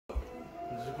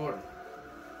recording.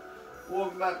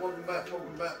 Welcome back, welcome back,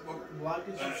 welcome back, welcome Like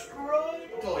and subscribe.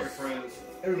 Tell all your friends.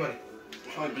 Everybody.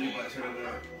 Try Billy Blacks here today.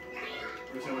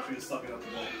 We're going to be stuck it up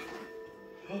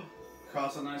today.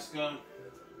 Cross a nice gun.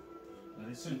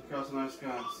 Very soon. Cross a nice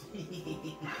guns.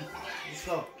 Let's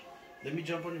go. Let me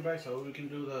jump on your back so we can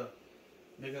do the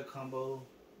mega combo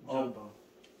jump.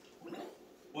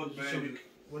 What baby?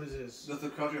 What is this? That's the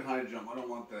crouching high jump. I don't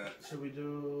want that. Should we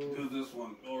do this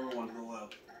one. Or one to the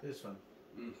left. this one?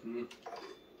 Mm-hmm.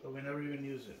 But we never even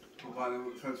use it. Well, fine, then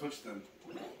we'll try to switch then.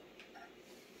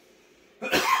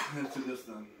 Let's do this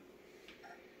then.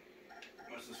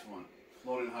 What's this one?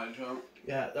 Floating high jump?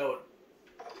 Yeah, that one.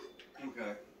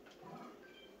 Okay.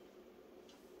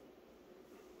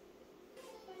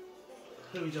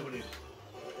 Let me jump on you.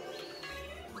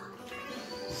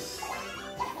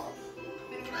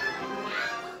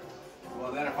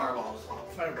 Well, that are fireballs.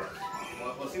 Fireballs.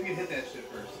 Well, see if we can hit that shit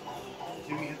first.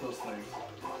 See if we can hit those things.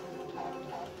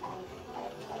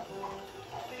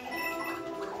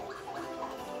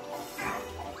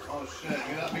 Oh shit,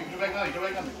 get up, get back on me, get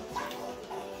back on me.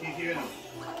 Keep hitting him.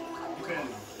 Keep hitting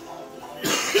him.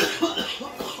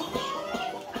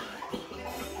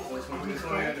 So this is what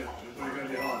we gotta do. This is what we gotta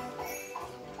do. Hold on.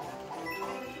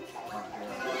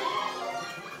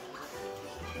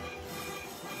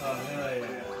 Oh,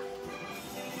 yeah.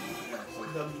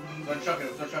 Start chucking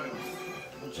him, start chucking him.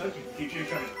 I'm chucking. Keep chucking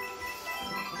him.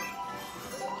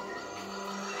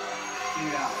 Keep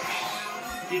it out.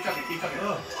 Keep chucking, keep chucking. Oh,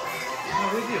 I'm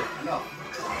not with you. No.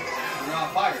 You're on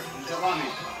fire. Just jump on me.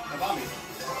 Jump on me.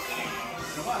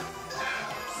 Jump on.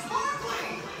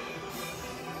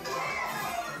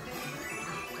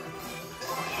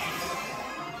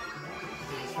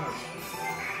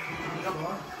 Jump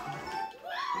on.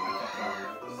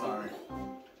 Sorry.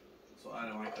 So I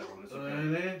don't like that one. It's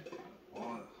okay.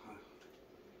 Well,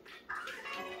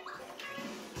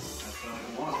 that's what I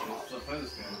want. So play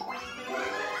this game.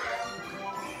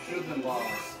 Shoot them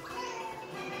balls.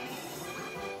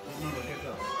 No, get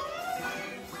up.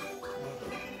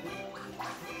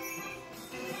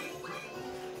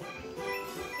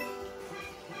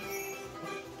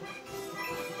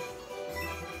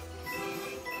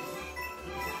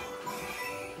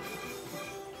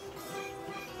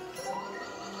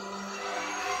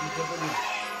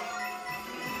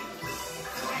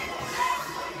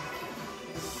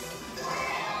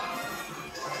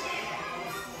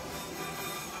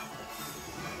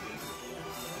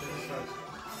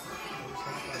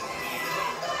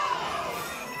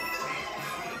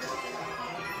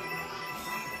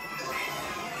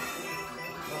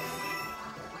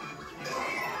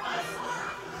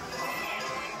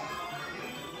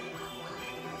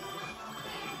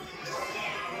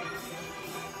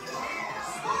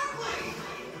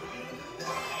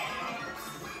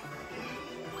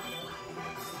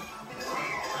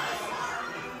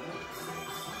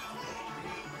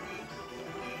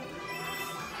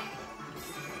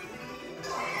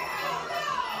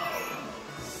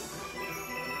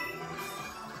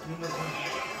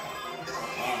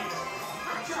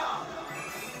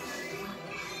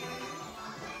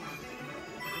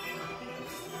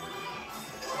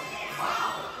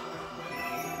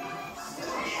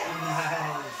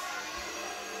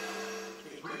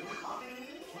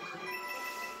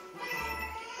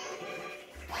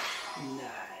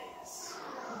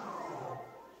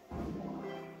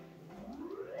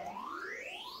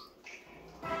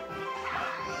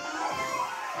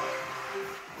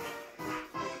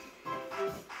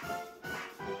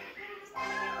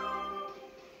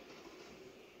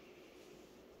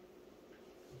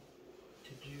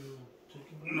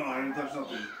 No, I didn't touch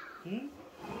nothing. Hmm?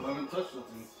 I haven't touched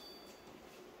nothing.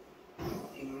 I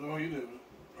don't know what you did.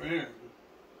 Right here.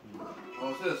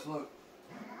 Oh, what's this? Look.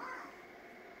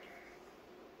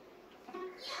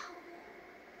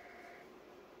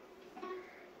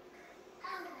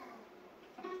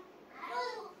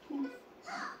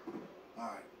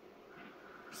 Alright.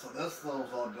 So this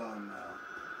level's all done now.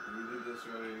 We did this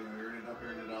already. We already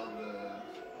upgraded all the...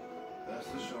 That's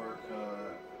the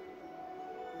shortcut.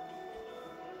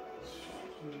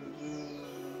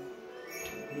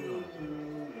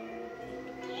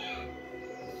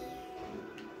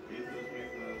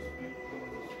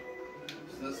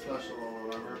 It's this special,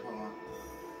 remember? Hold on.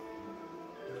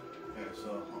 Okay, so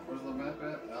where's the map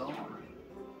at? L?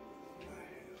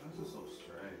 This is so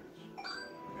strange.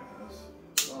 Okay, this.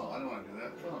 Oh, I don't want to do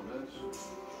that. Come on, bitch.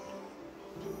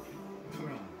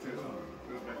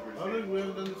 Oh, look, we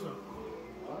haven't done this one.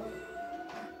 What?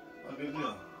 Oh, good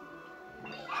deal.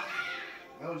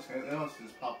 That was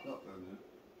just popped up then, dude.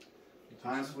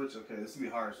 Time switch. Okay, this is gonna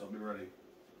be hard, so I'll be ready.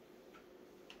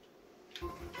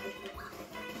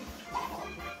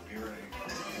 Be ready.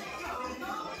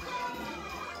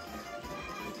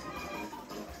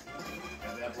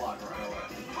 Got that block right away.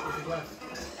 Where's the glass?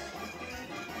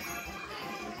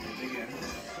 Dig in.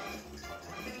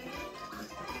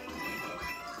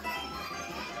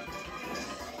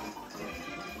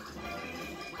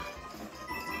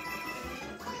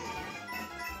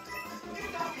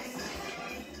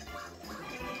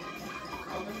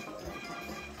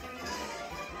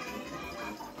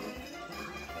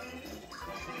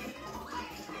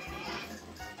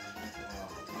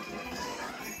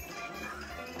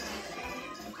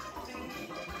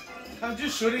 I'm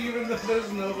just shooting even though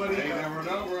there's nobody. You never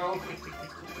know, bro.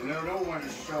 You never know when to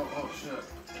show. Oh, shit.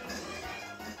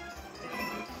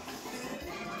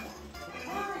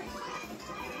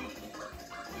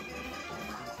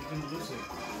 You can lose it.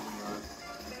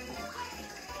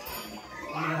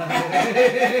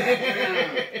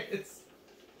 Nice.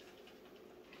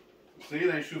 See,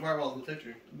 they shoot fireballs in the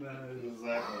picture. Nice.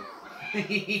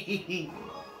 Exactly.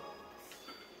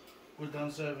 We're down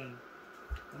 7.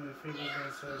 I mean, Fever's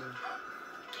down 7.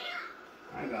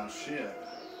 I ain't down shit.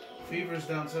 Fever's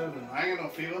down 7. I ain't got no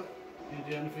fever.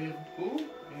 Indiana Fever. Who?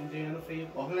 Indiana Fever.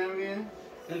 What's her name again?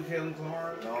 And Kelly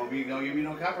Clark. Don't give me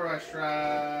no copyright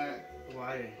strike.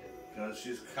 Why? Because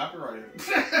she's copyrighted.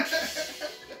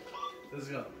 Let's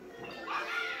go.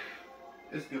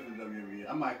 It's good for WWE.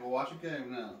 I might go watch a game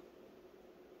now.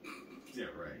 Yeah,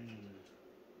 right.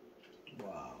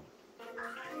 Wow.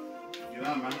 Get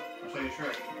on, man. I'll show you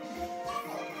Shrek.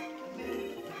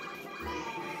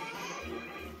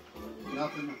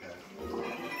 Nothing? Okay.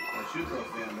 I'll shoot those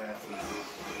damn bastards.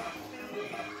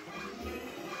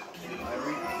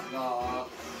 Ivory? No, I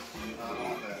don't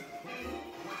want that.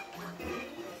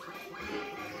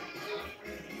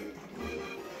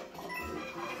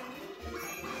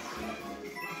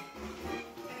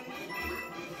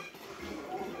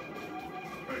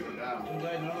 Pretty good down. Too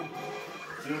late, no.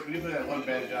 Dude, can you put that one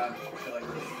badge on? Shit like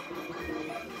this.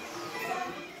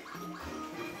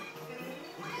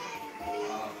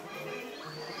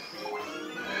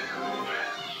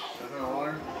 Is there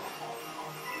water?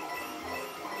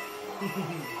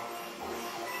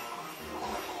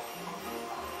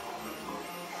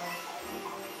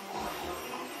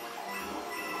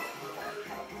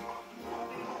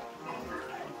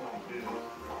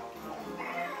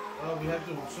 Oh, we have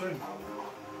to swim.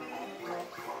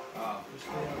 Just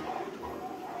stay up.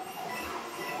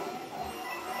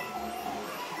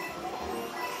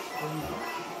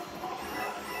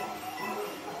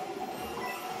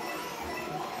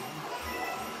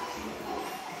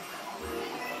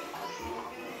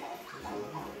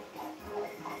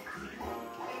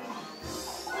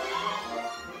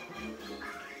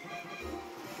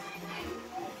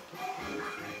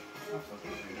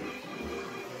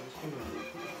 Swim now.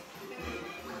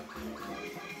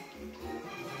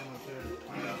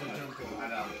 I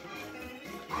know.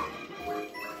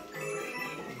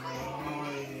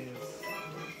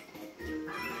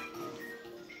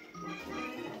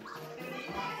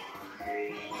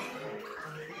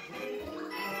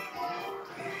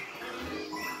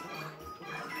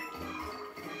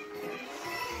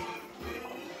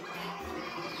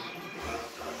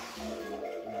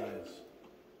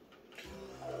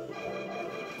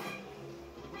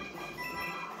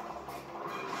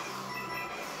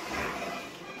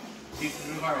 Keep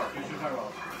shooting fireballs. Keep shooting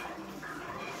fireballs.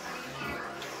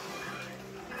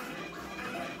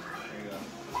 There you go.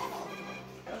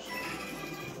 Gotcha.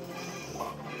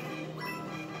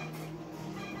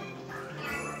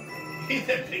 Keep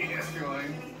that big ass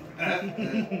going.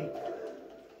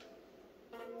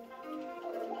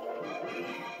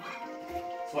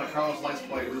 That's why Carlos likes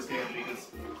playing this game because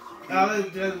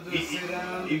Sit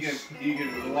down. you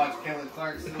can watch Kelly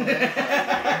Clark still.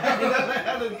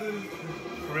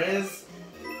 Chris.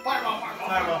 Fireball.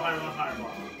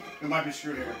 Fireball. We might be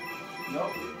screwed here.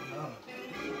 Nope. No.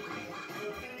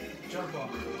 Jump on.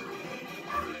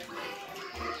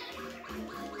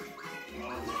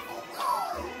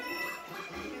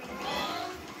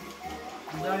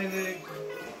 I'm dying, Nick.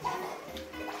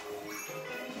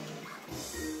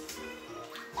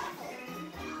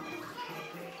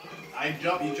 I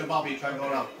jump, you jump up, you try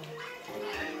going up.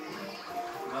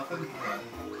 Nothing?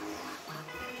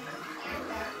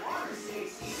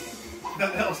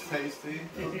 That was tasty.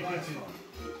 That was a nice one.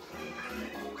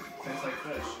 Tastes like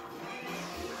fish.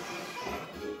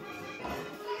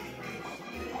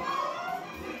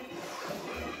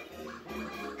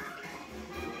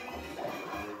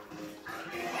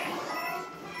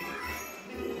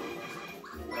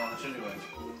 Well, much anyway.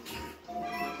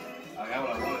 I got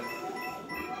what I wanted.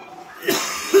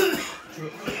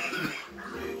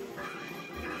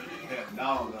 Yeah,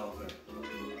 Donald elephant.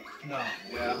 No.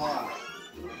 Yeah, hold on.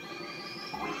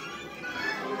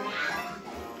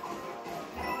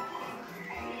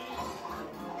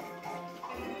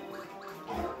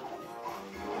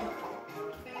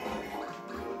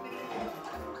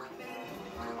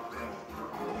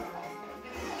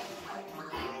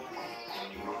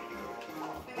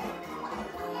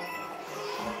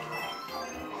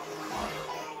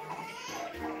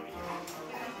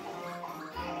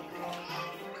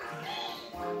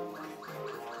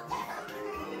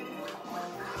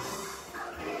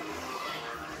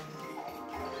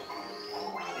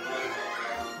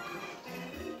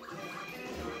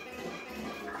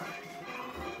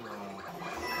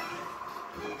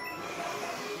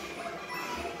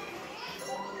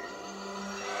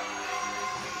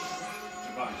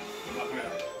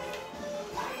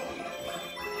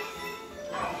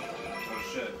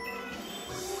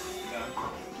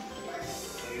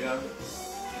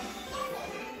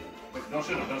 Don't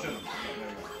shoot him, don't shoot him. There you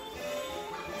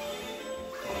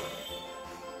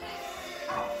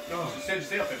go. No,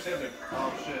 stay up there, stay up there.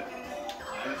 Oh shit.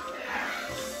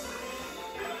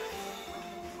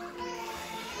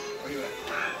 Where you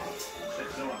at?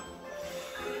 Shit, still on.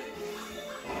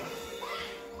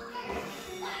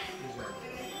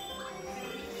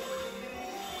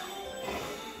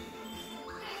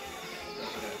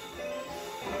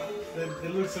 They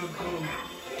look so cool.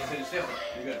 Stay up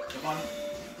there. You're good. Come on.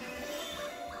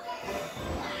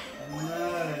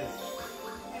 Nice.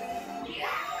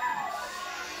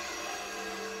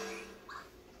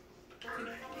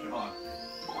 Come on.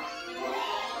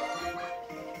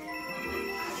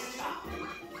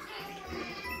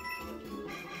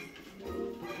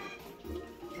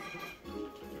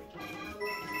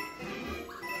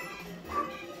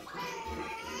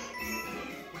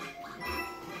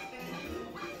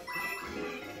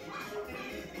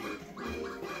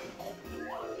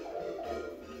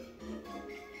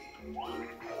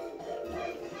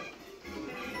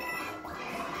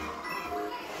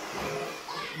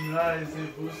 Nice, they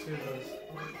boosted us.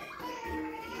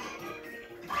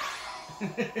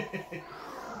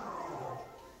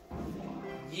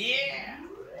 Yeah!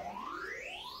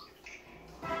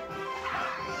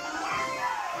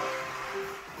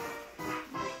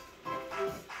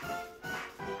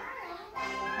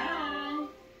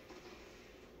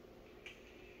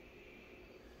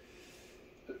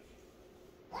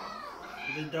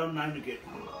 They're down 9 again.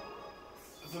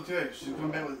 It's okay. She's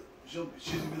coming back with.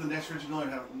 She's gonna be the next Richard Miller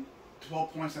and have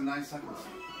 12 points in 9 seconds.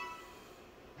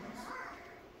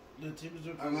 The team is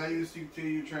okay. I'm glad you see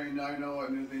you train. Now I know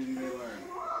what new things you may learn.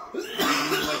 You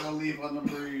move like a leaf on the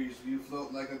breeze. You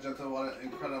float like a gentle water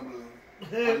incredibly.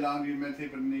 How long do you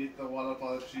meditate beneath the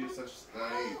waterfall to achieve such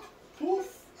state?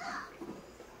 Poof!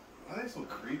 Why are they so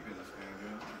creepy, this game,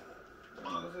 dude?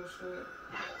 What is this shit?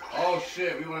 Oh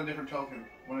shit, we want a different token.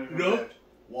 Want a different Nope.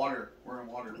 Water. We're in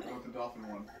water. Go with the dolphin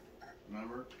one.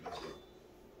 Remember?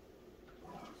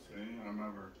 See, I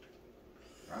remember.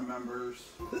 Remembers.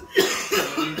 Come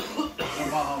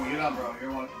on, homie, get on, bro.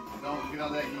 You're one. Don't get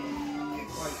on that.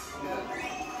 Quite yet.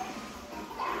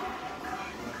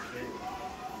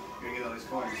 Gotta get all these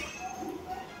coins.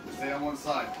 Stay on one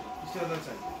side. You stay on that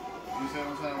side. You stay on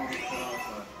one side, I'm gonna stay on one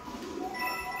side.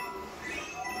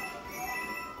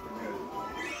 We're good.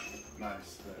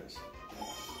 Nice. Nice.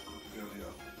 Good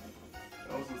deal.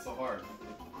 That wasn't so hard.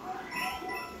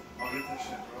 I'll get that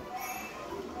shit, bro.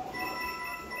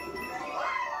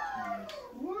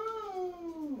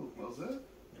 Woo! That was it?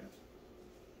 Yeah.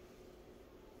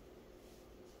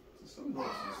 Some of those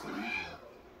are so easy.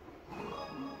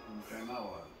 Okay, now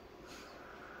what?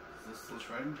 Is this still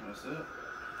shredding? That's it?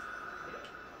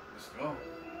 Let's go.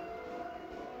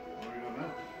 What are we doing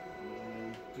now?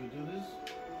 Do we do this?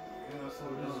 Yeah, that's all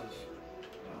What it is is. this?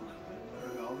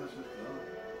 Okay. All this shit's done.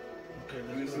 Okay,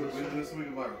 Let me let's see go what this way. we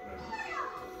can buy real quick.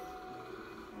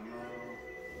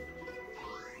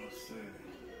 Let's see.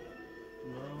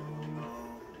 No.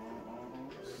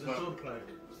 Let's Let's do a plaque.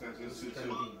 do two.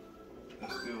 Standing.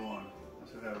 Let's do one.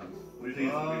 Let's see what happens. What do you think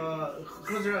it's gonna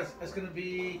Close your eyes. It's gonna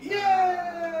be. be?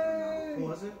 Yay! Who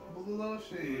was it?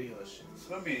 Bululoshi. Yoshi.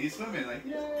 Swimming. He's swimming like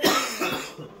yay!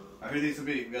 I hear these to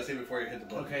be. We gotta see it before you hit the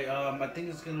button. Okay, I think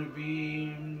it's gonna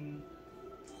be.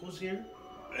 Who's here?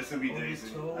 It's gonna be Daisy.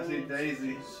 I say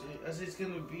Daisy. I say it's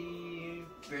gonna be.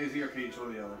 Daisy or Peach or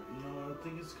the other. No, I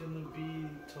think it's gonna be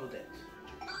Toadette.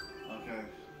 Okay.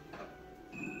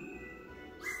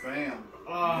 Bam.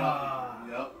 Ah.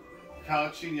 Yep.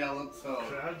 Couching yellow toe.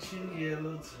 Crouching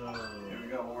yellow Here toad. we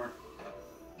go, more.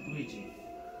 Luigi.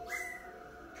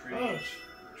 Preach. Oh.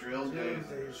 Drill Drill Daisy.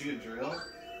 Daisy. She a drill?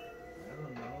 I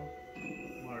don't know.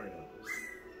 Mario.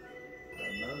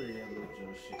 Another yellow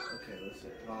Okay, let's see.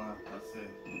 Let's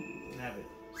see. Have it.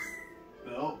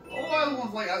 No. Oh, that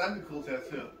one's like that'd be a cool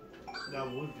tattoo.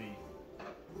 That would be.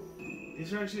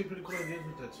 These are actually pretty cool ideas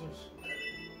with tattoos.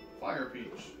 Fire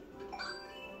peach.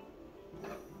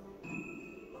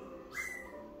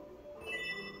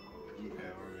 Okay,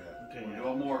 where we at? Okay, We'll yeah. do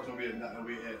one more, so it'll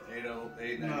be at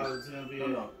 8:08. No, it's gonna be No.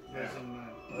 less Yeah. than 9.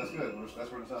 Well, that's good.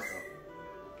 That's where it's at,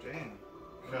 though. Damn.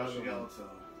 Crush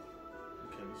Yellowstone.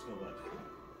 Okay, let's go back.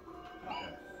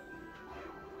 Okay.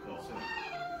 Cool. That's it.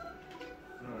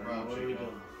 Alright, Round what do we Chico. do?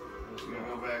 Let's We're go. gonna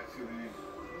go back to the.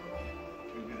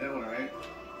 We did that one, right?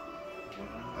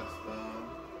 Yeah. That's the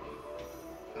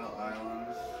Pell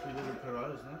Islands. We did the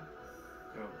Paradise, no?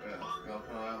 Go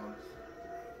Pell Islands.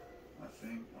 I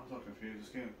think I'm so confused. This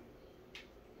game.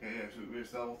 Okay, yeah. So we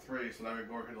was level 3, so now we're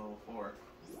going to level 4.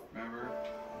 Remember?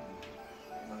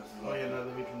 And this is Oh yeah, now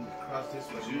that we can cross this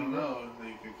But way. you know that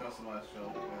you can customize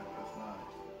shelter. Yeah, that's nice.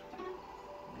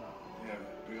 No. Yeah,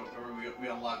 we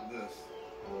unlocked this.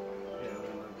 Yeah,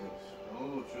 we like this.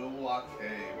 Oh, Jewel Lock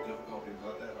Cave. Difficulty is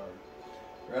not that hard.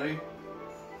 Ready?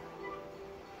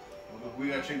 We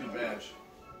gotta change the badge.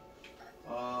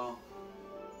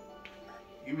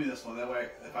 Give me this one. That way,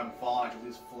 if I'm falling, I can at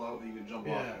least float and you can jump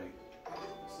off Yeah. me.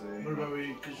 See? What about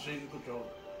we can shake the control?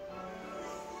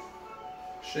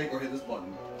 Shake or hit this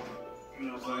button. You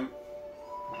know what I'm saying?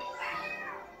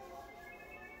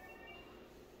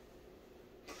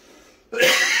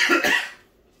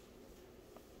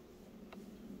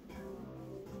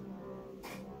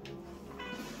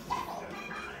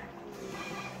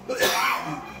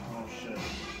 Oh shit.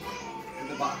 Hit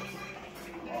the box.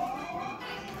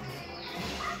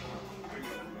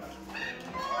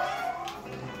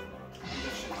 Get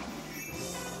that shit.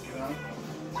 Get on.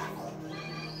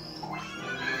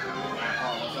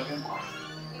 Hold on 1 second.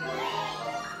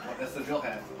 Oh, that's the drill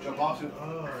head. Jump off to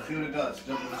Oh. see what it does.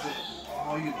 Jump in the shit.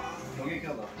 Oh, you don't get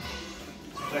killed though.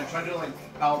 Try to do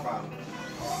like power bomb.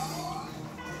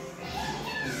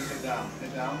 Just hit down.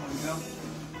 Hit down. Hit down.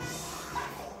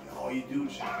 Oh, you do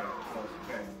shit there.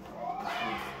 Okay.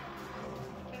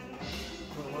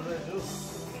 So what did I do?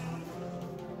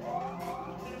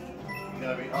 You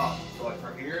gotta be up. So like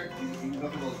for here, you can go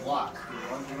through those blocks.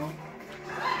 You know?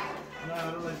 No, I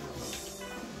don't like this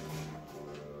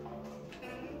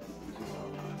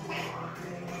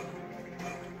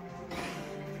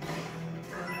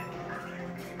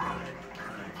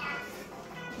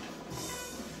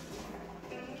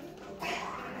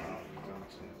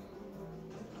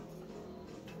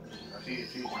I see it,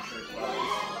 I'm sure it's well.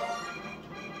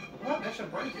 What? That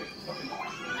should break it. Fucking.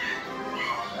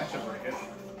 That should break it.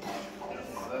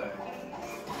 Say.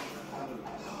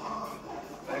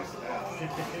 Thanks, yeah.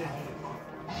 one.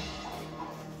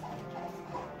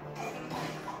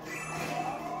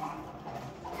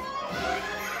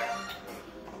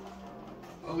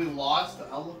 Oh, we lost the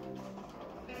elephant.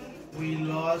 We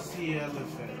lost the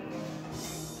elephant.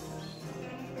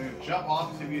 Jump off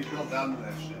and see if you drill down to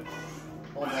that shit.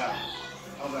 Hold down.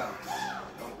 Hold down.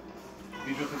 If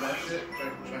you drill through that shit,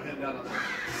 try hitting down on that.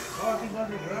 Oh, I think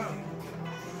underground.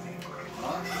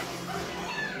 Huh?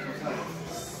 What's that?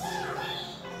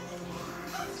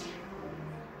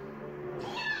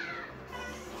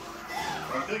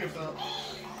 Don't kill yourself.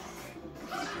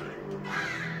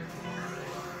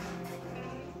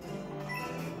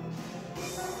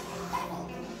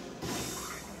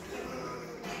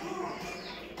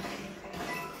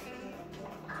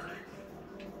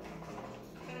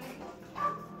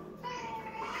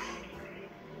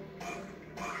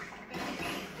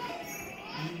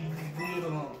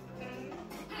 Beautiful.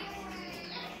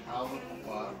 How the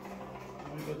fuck?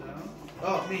 Can we go down?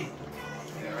 Oh, me.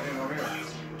 Yeah, right here, over here.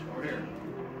 Over here.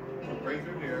 Go break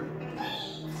through here.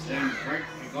 Then break,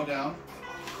 you go down.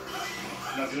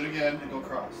 Now do it again and go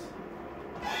across.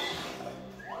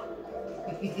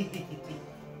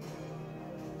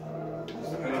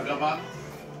 So, gonna jump on?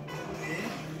 See?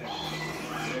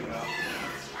 There you go.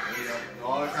 There you go. Go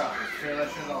all across. Just tear that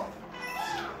shit off.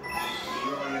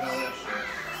 You already know that shit.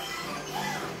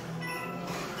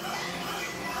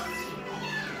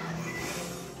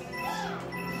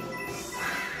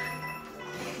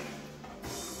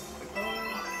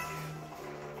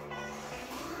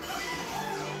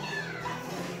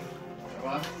 Come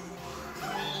on.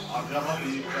 I'll jump up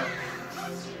and you jump.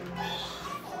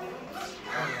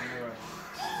 Oh, you're right.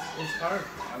 It's hard.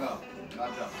 I know.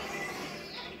 Not jump.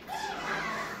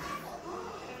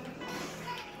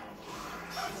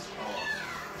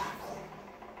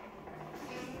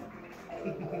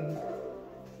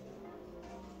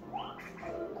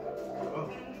 Oh,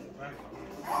 right.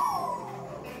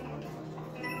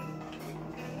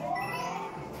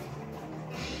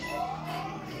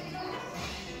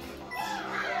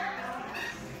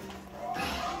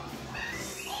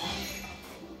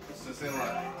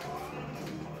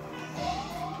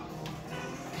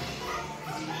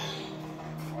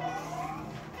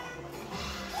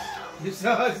 You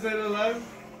saw I stayed alive?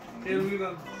 Here we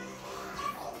go.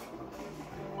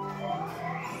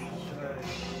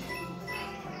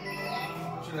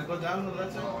 Should I go down to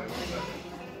that side? Oh, wait, wait a second.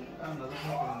 I don't know, there's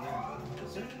nothing in there.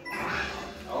 Is there?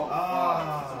 Oh,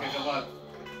 Ah. okay, come on.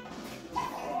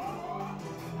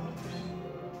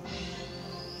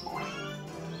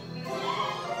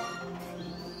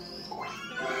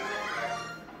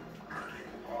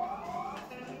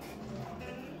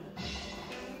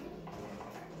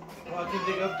 Oh, I can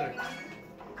dig up there.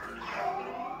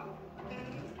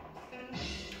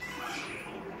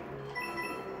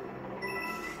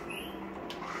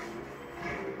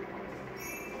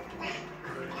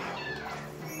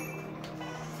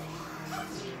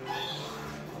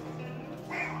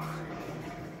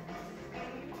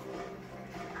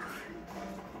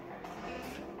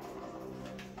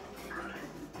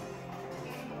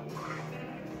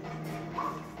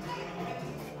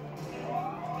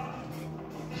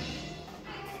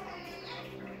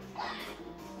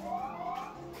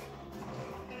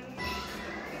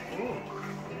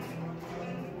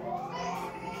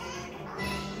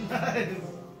 Nice.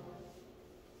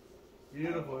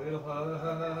 Beautiful,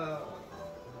 beautiful.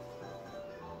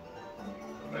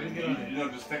 You know,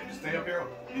 just stay up here.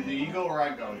 Either you go or I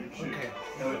go. You choose. Okay.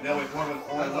 That way, one with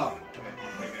only luck.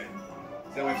 Okay.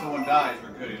 That way, if someone dies,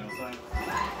 we're good. You know what I'm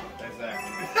saying?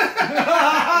 Exactly.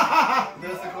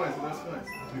 There's the coins. There's the coins.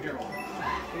 Be careful.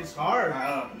 It's hard. I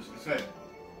don't know. Just say.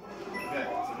 Okay.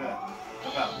 It's okay.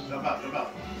 Jump out. Jump out. Jump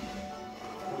out.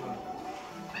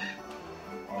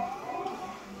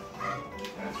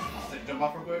 Okay. Jump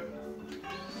off real quick.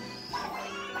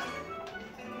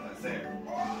 That's it.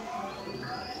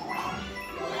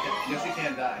 Yes, you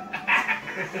can die.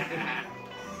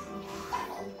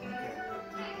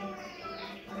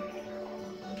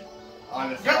 I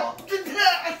missed the ball.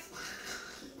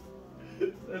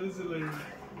 That is hilarious.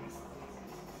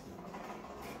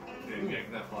 Dude,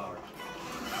 get that flower.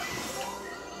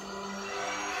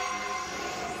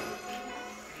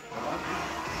 Come on.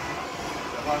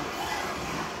 Come on.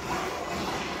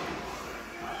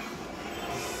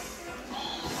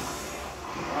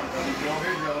 Alright, brother, get over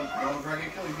here, brother. Don't try to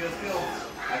get killed. You get a skill.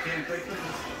 I can't break through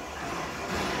this. You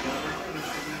gotta break through this.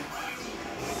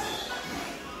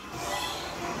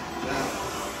 Down.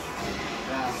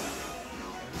 Down.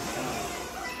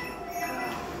 Down.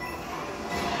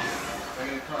 I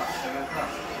gotta cross. I gotta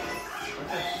cross. Right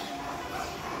there.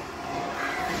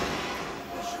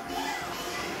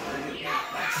 Very good.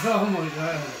 Oh my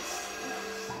god.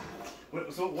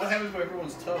 So what happens when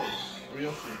everyone's toes?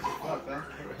 Real shit. Fuck, huh?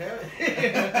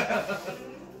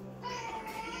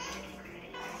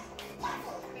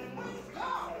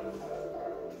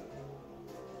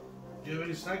 Do you have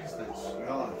any snacky snacks? Hold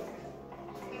on.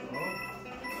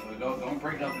 No? Don't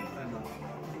break nothing. I know.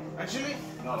 Actually,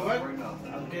 No, what? don't break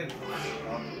nothing. I'm getting.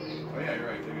 Oh yeah, you're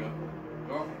right. There you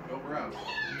go. Go around.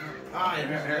 Ah,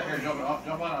 Here, jump on.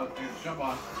 Jump on,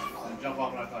 and jump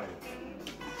off when I tell you.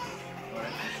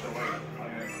 Alright, just wait.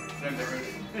 Okay, same difference.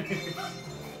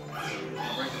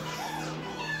 I'll break it.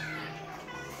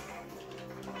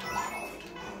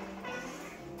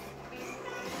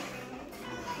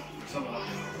 Someone up.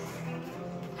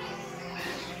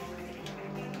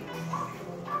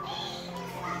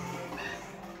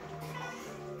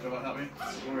 Come on, help me.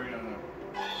 Where are you going now?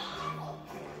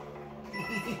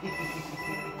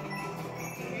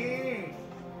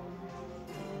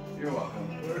 You're welcome.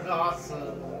 We're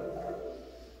awesome.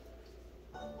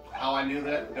 How I knew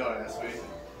that? No, that's sweet.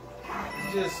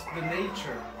 It's just the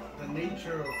nature of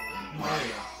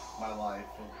Mario. My life.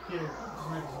 Here,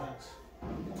 snacks.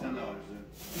 $10, dude.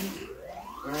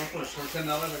 We're gonna push for $10. I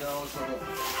got all this trouble.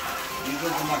 You go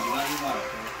for money, not your life.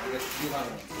 I got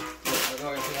 $200.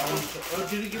 Oh,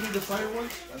 did you give me the fire ones?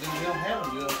 I didn't. We don't have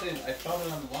them, dude. I'm saying I found it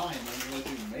online. I didn't really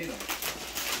think we made them.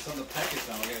 It's on the package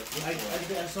now. I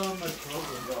saw them at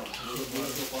Kroger. Go. We'll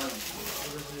go find them.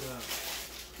 What is it?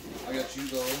 I got you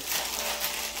those.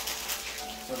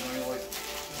 So now you're like,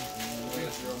 I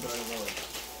got your own bag of those.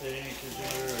 Thank you,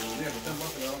 sir. Yeah, for $10 I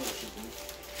got all that shit, dude.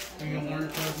 You got more than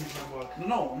 $10.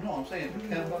 No, I'm saying for $10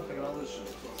 I got all this shit.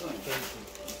 That's what I'm saying.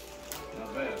 Thank you.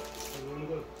 Not bad. It's really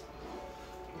good.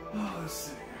 Oh, let's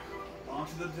see. On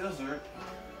to the desert.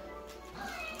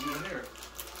 We're here.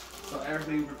 So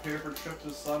everything prepared for trip to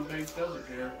the Sun-Baked Desert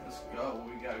here. Let's go. What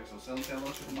we got? So 17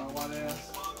 lotion for my white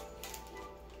ass.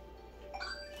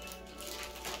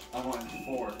 I'm on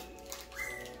 4.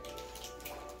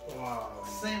 Wow.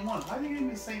 Same one. Why do you give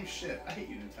me the same shit? I hate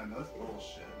you, Nintendo. That's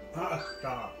bullshit.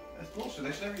 Stop. That's bullshit.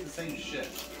 They should have the same shit.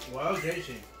 Wow,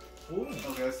 Daisy. Ooh.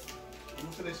 Okay, that's. Who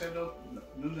said they said no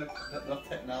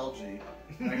technology?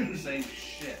 I get the same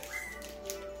shit.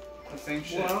 The same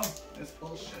shit. Well. It's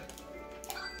bullshit.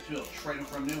 She'll trade him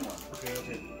for a new one. Okay,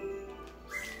 okay.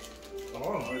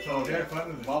 Oh, It's so okay. yeah,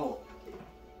 finally. Bubble.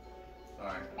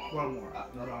 Sorry. One more.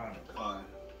 No, Right. fine.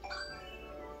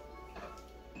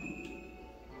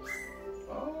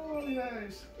 Oh,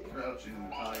 yes. Crouching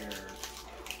tigers.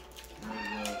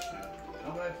 Where's that shit?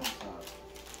 Come back sometime.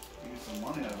 You get some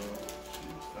money out of it. It's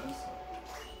expensive.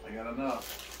 I got enough.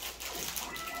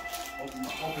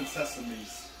 Open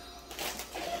sesames.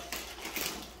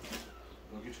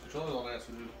 Go get your controller on that,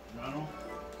 dude. No.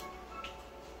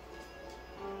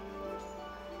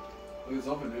 Look, it's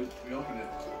open, dude. We opened it.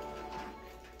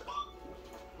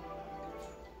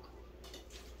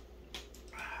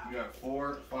 You got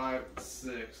 4, 5,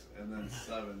 6, and then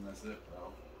 7. That's it,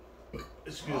 bro.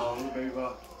 Excuse Oh, me. little baby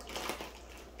buck.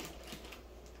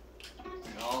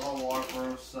 All the water for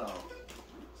himself.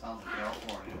 Sounds like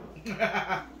California. Look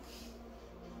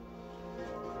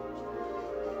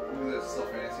at this, so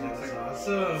fancy. That's It's like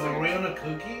awesome. Are we on a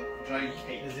cookie? giant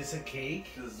cake. Is this a cake?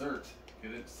 Dessert.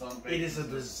 Get it? Some It is a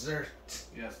dessert.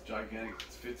 Yes, gigantic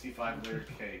 55-layer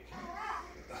cake.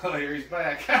 Oh, here he's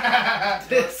back.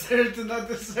 Dessert, not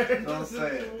dessert. Don't say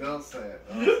it. Don't say it.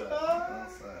 Don't say it. Don't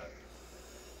say it.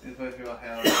 These place people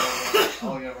have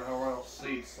all you ever heard of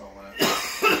sea somewhere.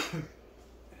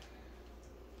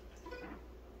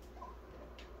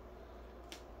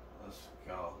 Let's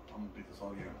go. I'm gonna beat this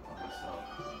whole game by myself.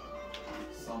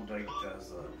 Some big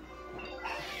desert.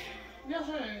 Yes,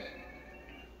 sir.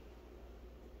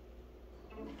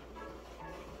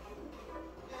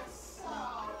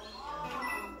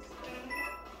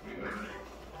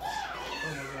 Oh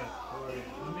my god. How are you?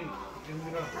 Let me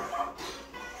get up.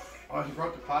 Oh, he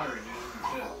broke the pottery, dude.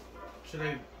 Shit. Should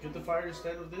I get the fire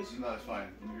instead of this? No, it's fine.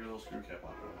 Give me your little screw cap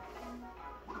on.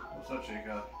 What's up,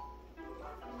 Chica?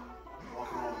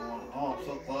 Walking on the water. Oh, I'm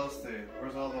so thirsty.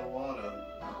 Where's all the water?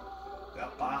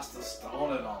 That bastard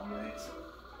stole it on me.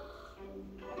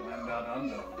 Land down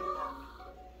under.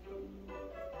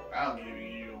 I'll give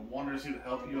you a wonder suit to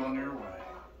help you on your way.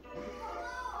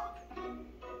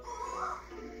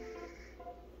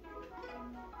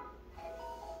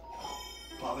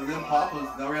 Popping them papas.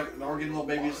 Now we're getting little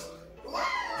babies.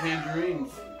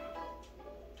 Tangerines.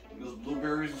 Those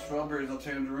blueberries and strawberries on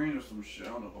tangerine or some shit.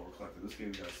 I don't know what we're collecting. This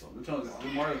game got some. They're telling us the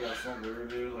Mario got some weird,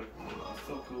 dude. Like, it's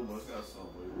so cool, but it's got some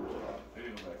weird. Maybe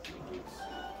go back to the boots.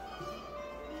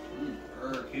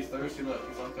 He's thirsty. Look,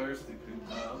 he's on thirsty.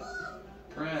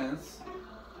 Prince.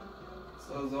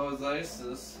 So is always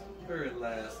Isis. Very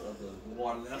last of the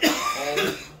one left whole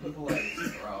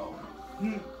place, bro.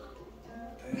 Damn.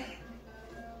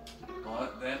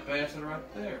 But that bastard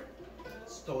right there.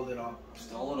 Stole it all.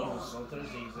 Stole it all. So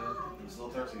thirsty, he said. He's still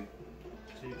thirsty.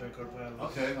 See if I could pass.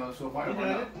 Okay, let's go find You him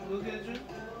got right it? Look at you. now.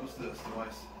 What's this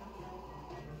device?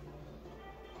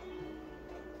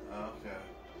 Okay.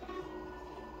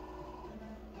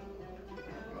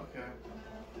 Okay.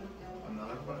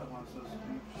 Another button wants this.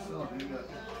 Still, you got what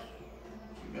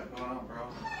you got going on, bro?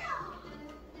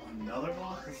 Another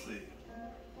one? Let's see.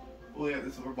 Oh yeah,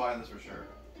 we're buying this for sure.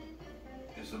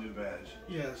 It's a new badge.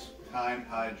 Yes. Timed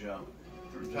high jump.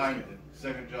 Time,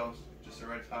 second jumps, just the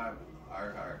right time.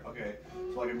 Higher. Okay.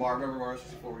 So like in Mario, remember Mario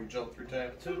 64 where you jump 3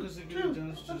 times? Two consecutive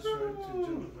jumps just right to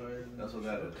jump higher. That's what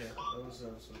that is. Okay, that was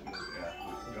also good.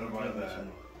 Yeah, we're gonna buy that.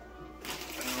 one.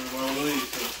 And then we're going to these.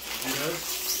 So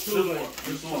Yes. two more.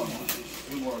 Just one.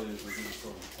 Two more of these. We'll do this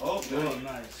one. Oh, good. Oh,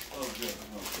 nice. Oh, good.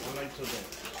 I like to that.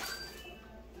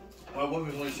 Well, what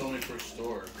was only so many per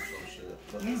store or some shit.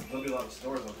 But there'll be a lot of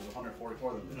stores though, there's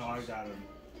 144 of them. No, I got him.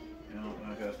 You know, I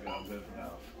guess we got good for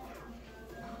now.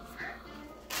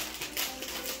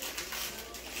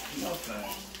 No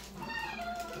thanks.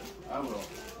 I will,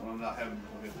 when I'm not having a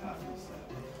good time instead.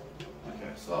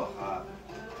 Okay, so hot.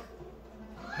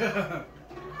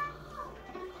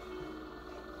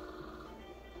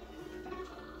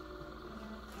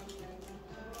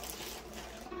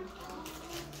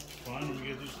 Fine, we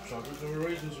get these chocolate covered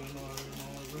raisins or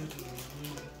no raisins.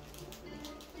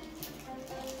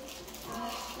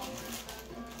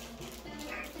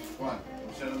 Come on,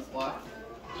 we'll set on the spot.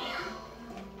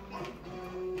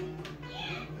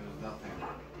 There's nothing.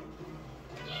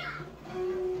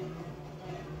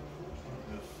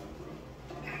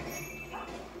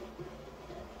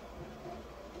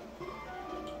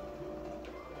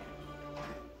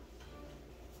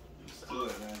 Let's do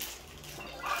it, man.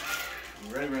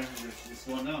 You ready, Brandon? This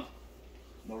one now.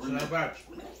 No, So that batch.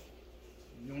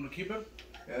 You want to keep it?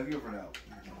 Yeah, let's go for now.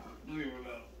 Let's go for now.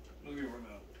 Let's go for now.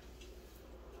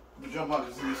 I'm gonna jump on,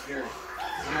 it's gonna be scary. You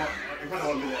probably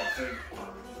want to do that thing.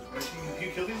 Can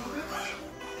you kill these with it?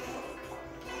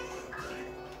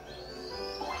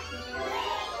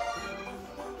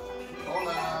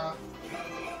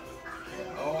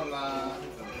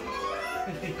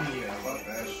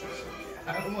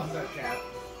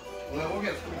 Well, we'll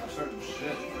get school for certain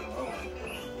shit.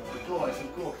 It's cool, it's a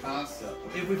cool concept.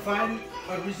 If we find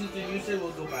a reason to use it,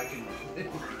 we'll go back and use it.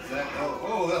 Exactly.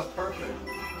 Oh, that's perfect.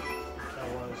 That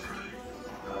was.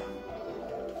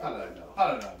 How did I know? How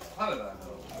did I know? How did I know?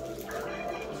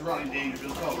 It's Ronnie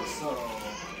Dangerfield. Oh, so.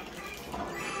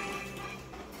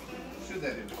 Shoot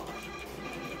that dude.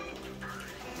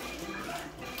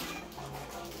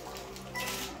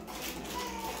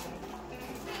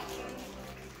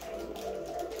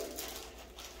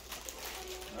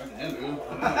 Right then, dude.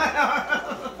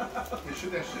 Okay,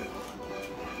 shoot that shit.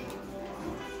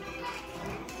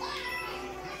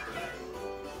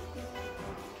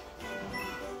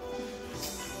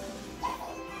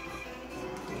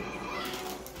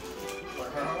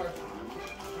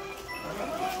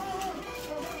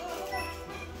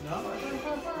 No?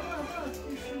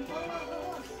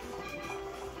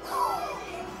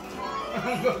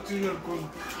 Go to your cool.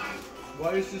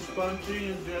 Why is this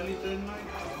spongy and jelly tonight?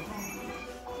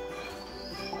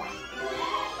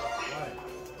 Why?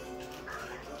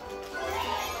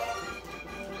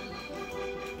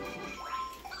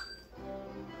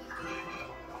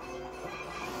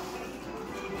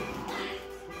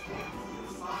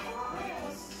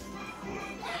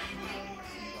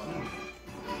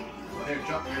 Here,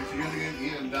 jump here. So you're gonna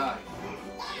eat and die.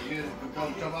 You're gonna go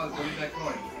jump out and go eat that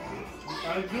coin. I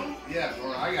do? Yeah,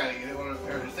 or I gotta eat it. Or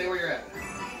stay where you're at.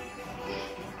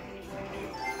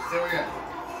 Stay where you're at.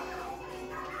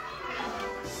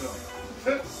 So.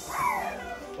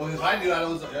 Well, if I do, I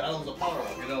lose a power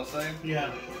up. You know what I'm saying?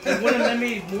 Yeah. It wouldn't let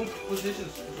me move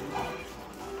positions.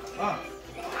 Ah.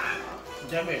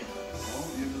 Damn it. Oh,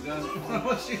 you have the gun.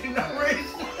 Was she not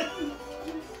raised?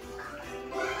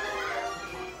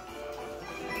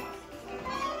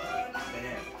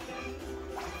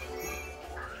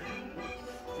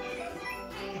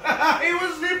 He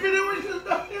was sleeping and we just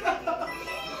knocked it out.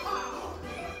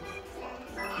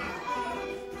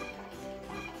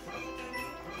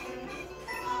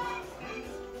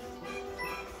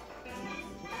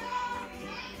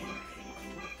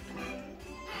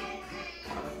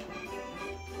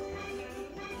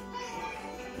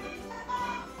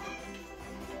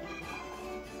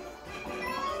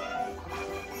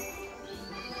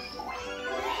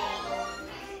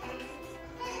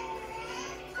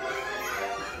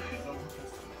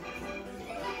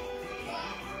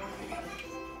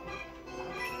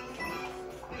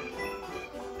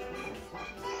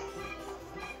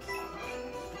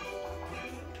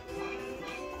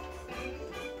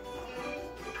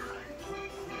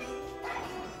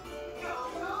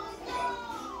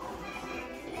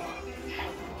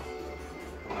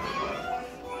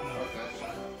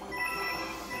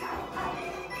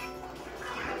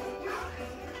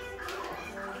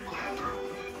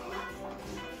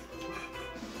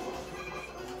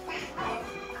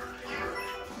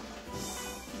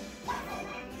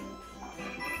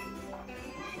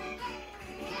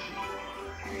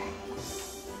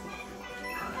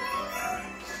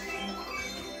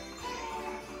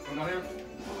 Come down here.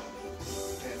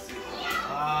 Can't see.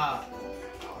 Ah.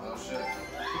 Oh shit.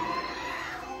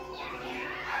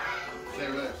 Stay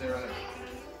right there. Stay right there.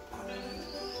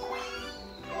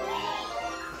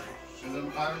 Shoot them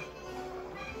fire.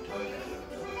 Oh yeah.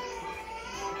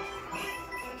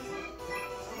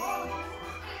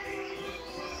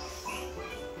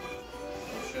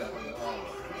 Oh shit. Oh.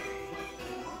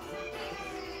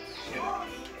 Shit.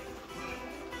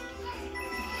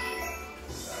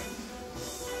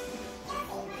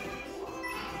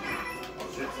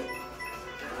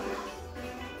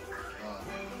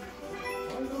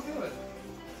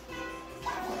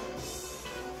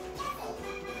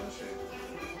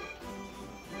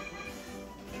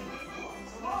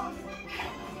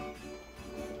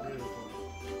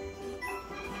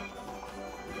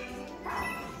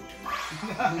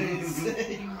 Nice.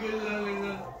 Good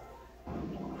luck.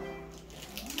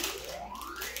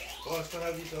 Oh, I still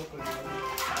have these open.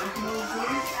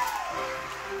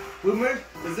 We made.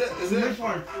 Is it? We made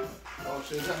one. Oh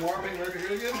shit! Is that more big burger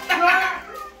here again?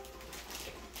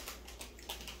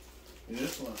 Do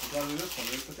this one. Sometimes do this one.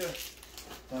 It's okay.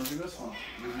 Sometimes do this one.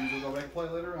 You will go back and play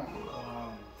later on.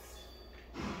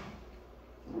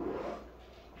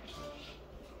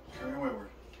 Carrying wayward.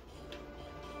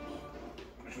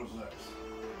 Which was next?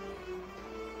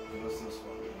 What's this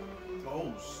one?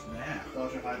 Oh snap!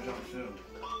 Dodging high jump too.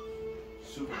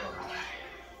 Super hard.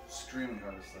 Extremely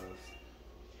hard it says.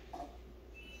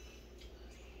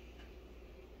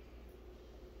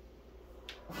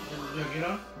 Did you get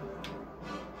on?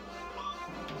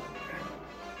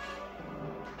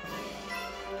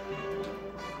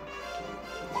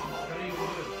 How do you do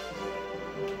it?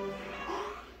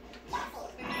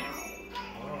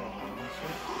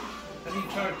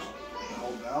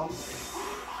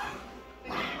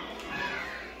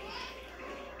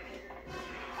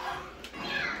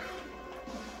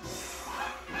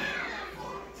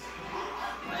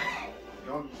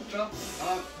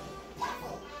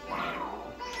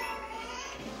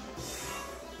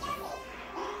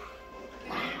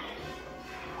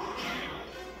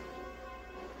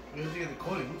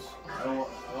 coins. I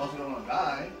also don't want to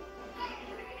die.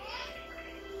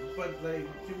 But like,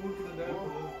 you won't get the die for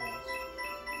those ones.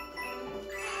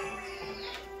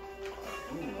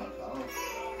 Ooh, I don't know.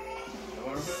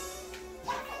 What is it?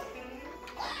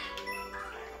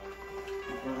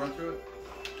 We'll run through it.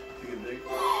 To get big.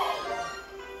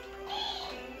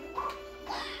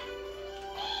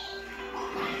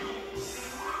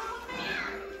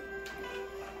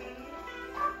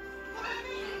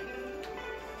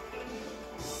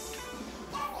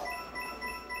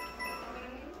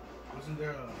 Wasn't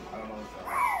there a... I don't know what's that.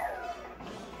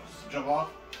 Just jump off.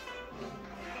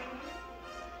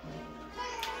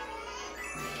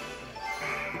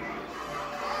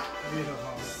 Beautiful.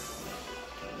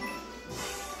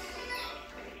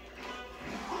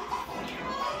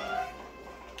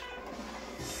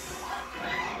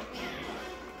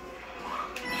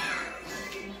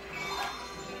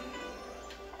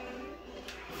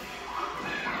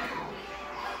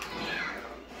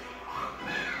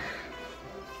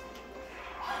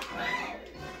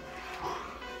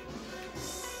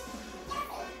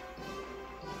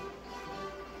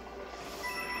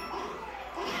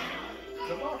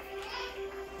 Jump off.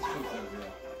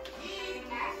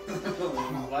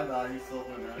 Why not? He's still in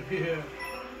there. Yeah.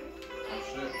 Oh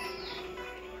shit.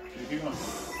 Dude, keep going.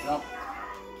 Jump.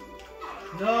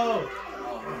 No!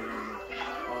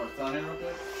 Oh, it's down here real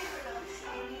quick?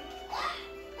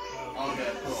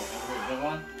 Okay, cool. Okay, jump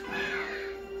on.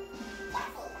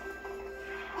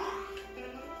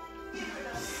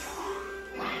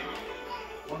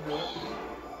 One do it.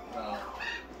 No.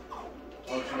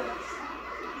 Oh shit.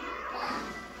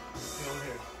 Yeah, over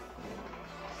here.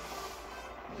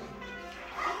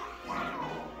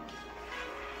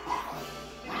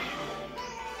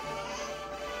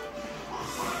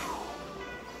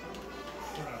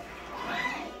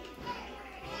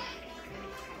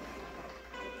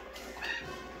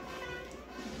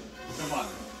 Jump on.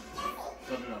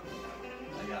 Jump it up.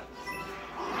 I got it.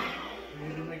 You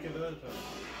need to make it the other time.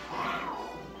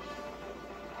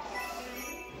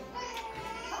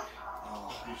 Oh,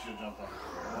 you should jump on.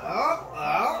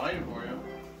 Ah! I'm waiting for you.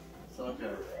 It's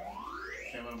okay.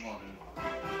 Can't let him on, dude.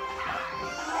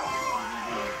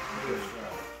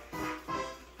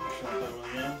 Shot that one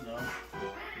again? No.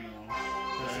 No.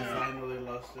 This is finally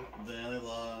lost it. Then they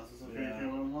lost. It's okay. Yeah.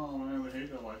 Can't let him on, man. They hate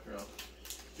that white girl.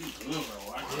 She's a little bit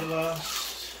white They girl. lost.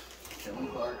 Kevin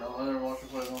Clark. I'll let her watch her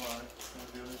play online.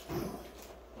 Don't do this. Don't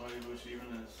know who she even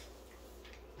is.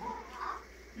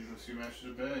 You just see matches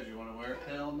to bed. You want to wear it?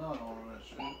 Hell no, I don't want to wear that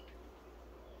shit.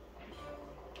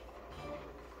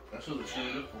 That shows the true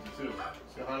difficulty too.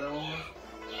 See how hard that one was?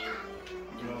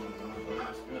 No,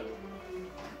 that's good.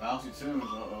 Bouncy tunes,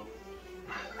 uh-oh.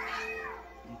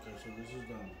 Okay, so this is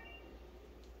done.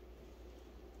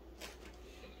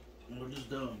 We're just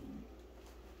done.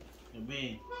 You're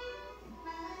being.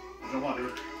 Jump on,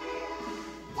 dude.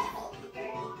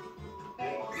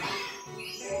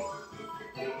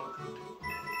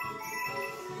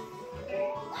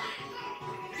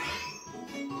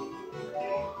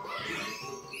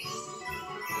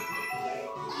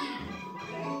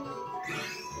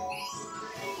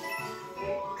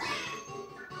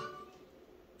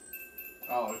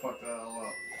 Oh, we fucked that all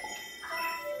up.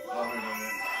 Oh, wait a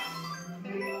minute.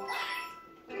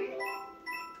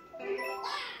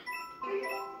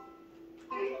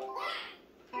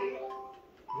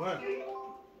 What?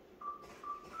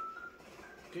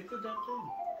 Get the damn thing.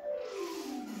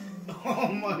 Oh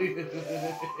my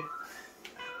god.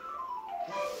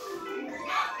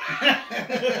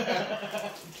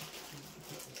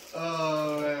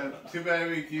 Oh man, too bad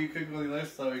you couldn't really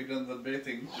last time you done the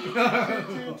baiting. I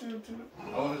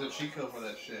wanted a cheat code for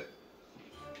that shit.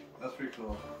 That's pretty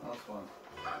cool. That was fun.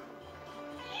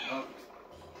 Oh,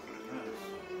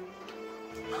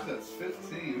 nice. That's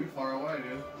 15. We're far away,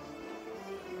 dude.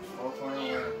 We're far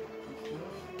away.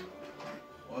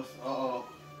 What's? Uh-oh.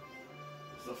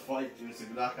 It's a fight, dude. It's a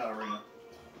knockout arena.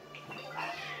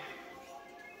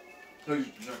 So you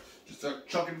just start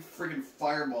chucking freaking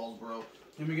fireballs, bro.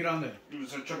 Let me get on there. You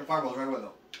just start chucking fireballs right away,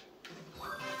 though.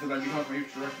 So that you come from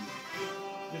each direction.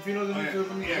 If you know the Oh,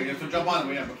 new yeah, you have to jump on it,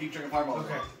 but yeah, but keep chucking fireballs.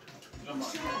 Okay. Jump on. I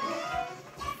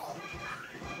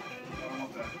don't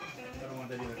want that. I don't want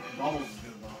that either. Bubbles is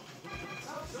good, though.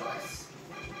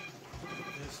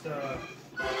 Just okay.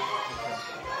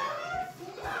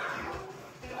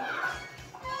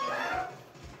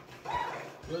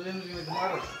 Well, then it's gonna come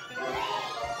out of it.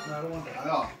 No, I don't want I that.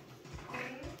 know.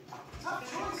 Why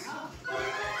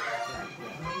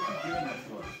do you keep doing that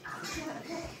to us?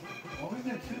 What was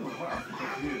that too? What? I'm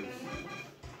confused.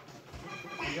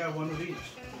 You got one of each.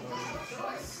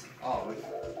 Oh, wait.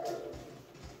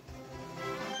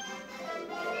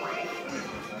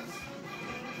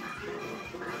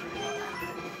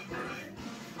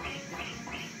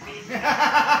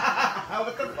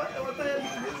 What the fuck? What the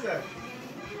hell is that?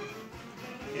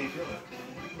 Can't kill it.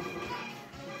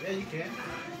 Yeah, you can.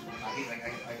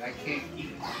 I can't eat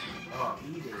it. Oh,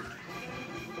 eat it.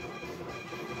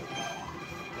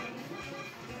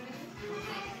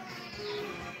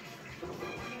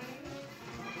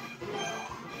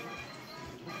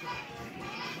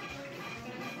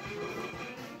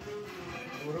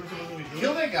 What are we supposed to be doing?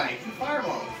 Kill that guy. Shoot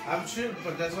fireballs. I'm shooting,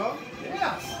 but that's all?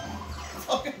 Yes. That's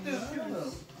all I can do is kill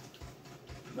them.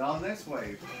 Now next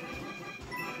wave.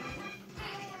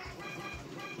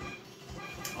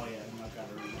 Oh yeah, I'm not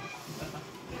gonna read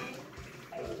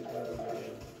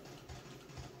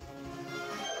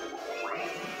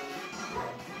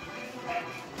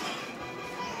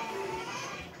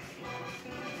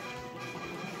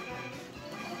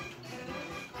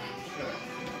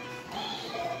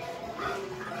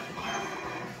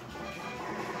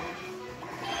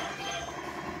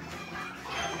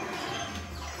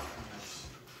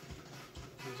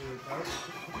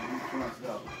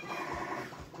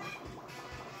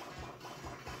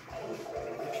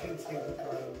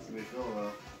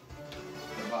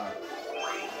Goodbye.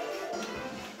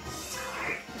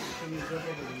 Can you jump over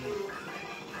the moon?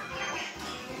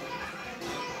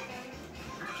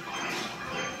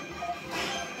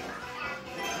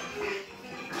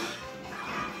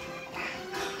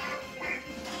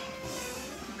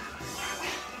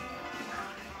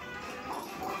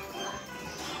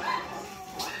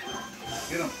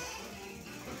 Get him.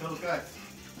 Go kill this guy.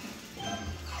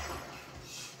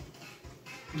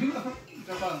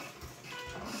 Jump on.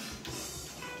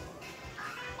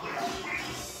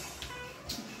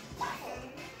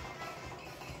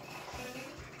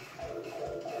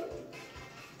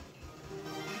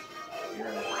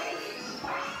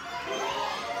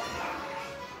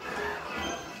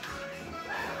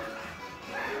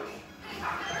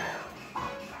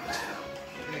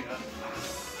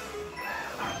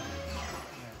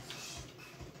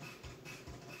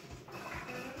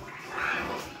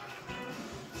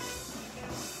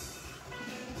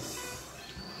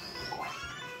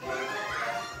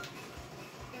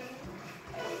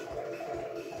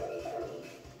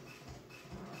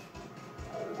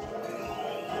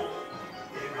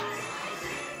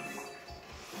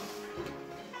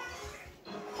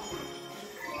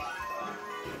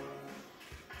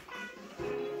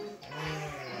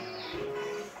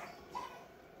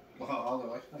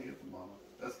 Why should I get the mama?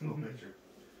 That's a cool picture.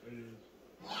 It is.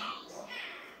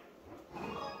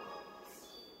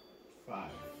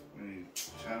 5. We need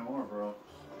 10 more, bro.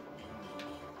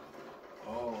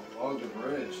 Oh, the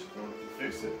bridge. We'll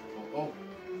fix it. Oh.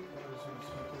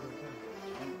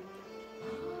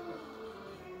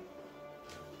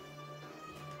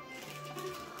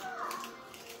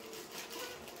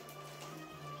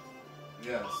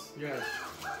 Yes. Yes.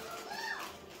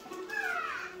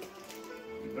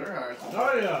 You better hire some.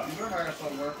 Oh yeah. You better hire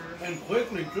some workers. And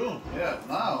quickly too. Yeah,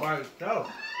 now. By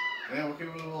itself. Yeah, we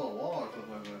came with a little wall or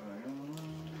something like that.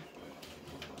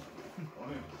 Oh,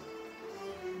 yeah.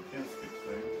 You can't skip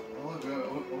things. Oh, look, we gotta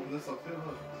open this up too.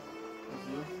 Look. What's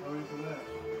this? How do we do that?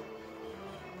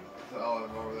 Oh,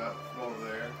 over that. Over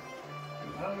there.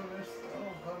 How do we miss? Oh,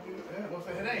 how do you? Yeah, what's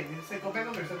the head? Hey, you say go back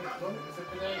over there. Say, go there. Say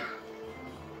today.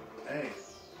 Hey.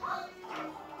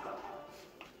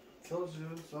 Told you,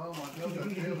 so my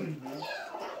feelings, man.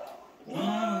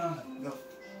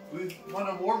 We want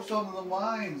to warp some of the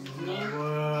mines, dude.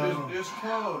 Wow. There's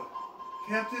Toad.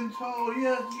 Captain Toad,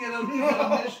 yes, you get a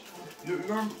mission. You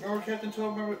remember Captain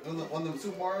Toad? Remember on the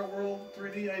Super Mario World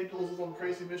 3D? I did those little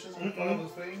crazy missions and all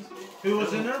those things. He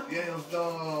was in there? Yeah, it was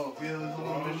dope. Yeah, those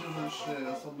little missions and shit.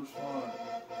 That's so much fun.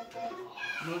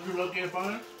 Was you lucky to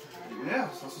find it? Yeah,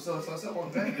 so I said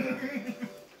one thing.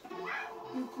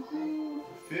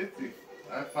 50.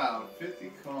 I found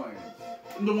 50 coins.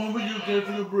 The one we used there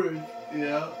for the bridge.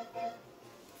 Yeah.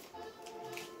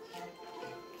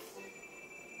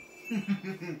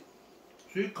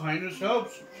 See, kindness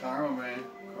helps. Karma, man.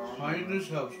 Karma. Kindness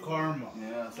helps. Karma.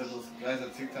 Yeah, I said those guys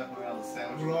at TikTok went out of the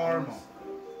sandwich. Karma.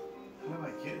 How did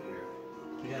I get here?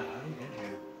 Yeah, I don't get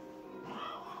here.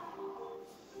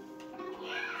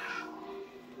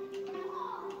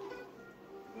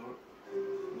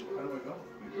 How do I go?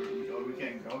 We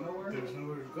can't go nowhere? There's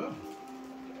nowhere to go.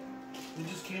 We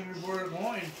just came here where we're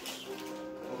going.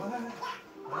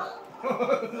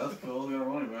 What? That's cool. We got our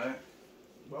money back.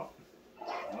 Well.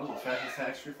 That was the fastest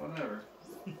tax refund ever.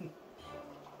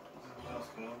 That's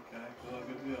cool. Okay. Cool.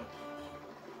 Good deal.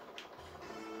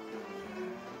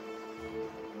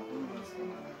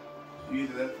 You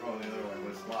either that or the other way,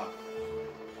 but it's locked.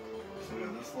 So we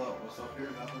got this low. What's up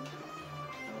here? Nothing.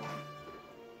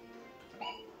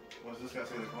 What's this just gotta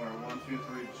stay in the corner. 1, 2,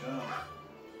 3, jump.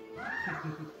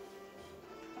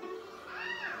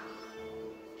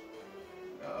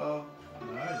 Uh-oh.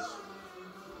 Nice.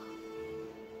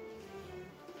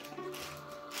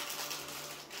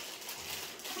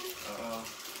 Uh-oh.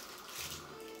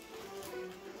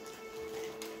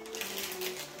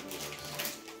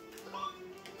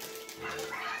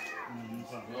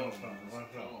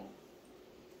 Watch out.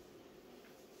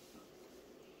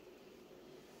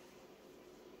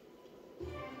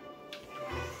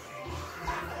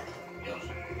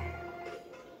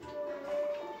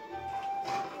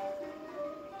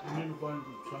 You need to find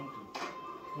something.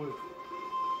 Quick.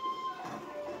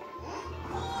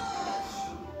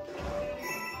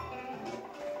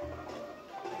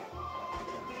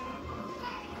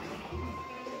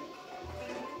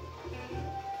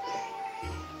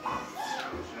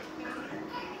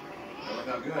 That worked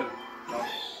out good. No.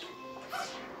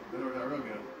 That worked out real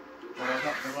good.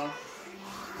 Come on.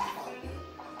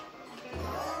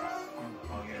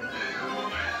 Oh, yeah.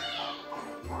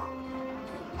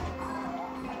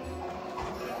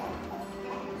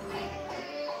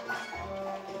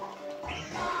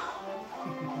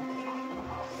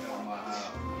 Get on my house.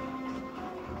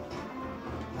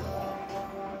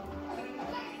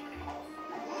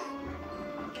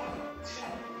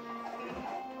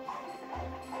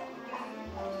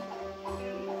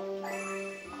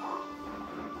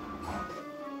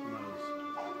 Nice.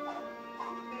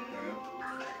 There you go.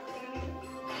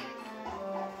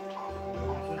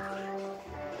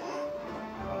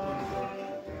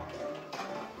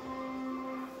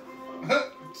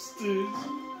 Stitch.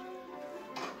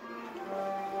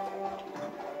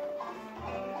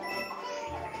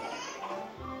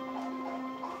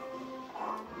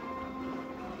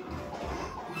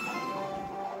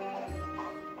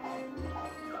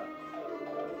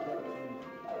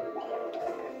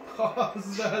 Oh,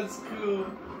 that's cool.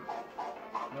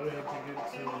 Now we have to get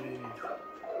to the.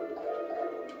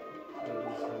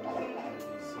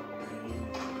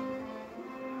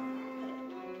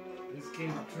 This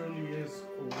game truly is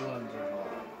wonderful.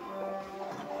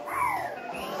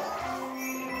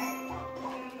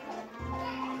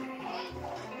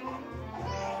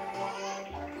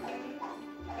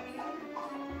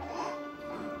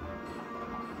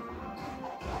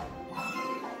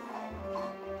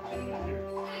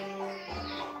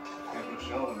 Can't put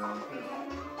Sheldon on too.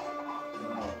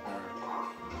 No,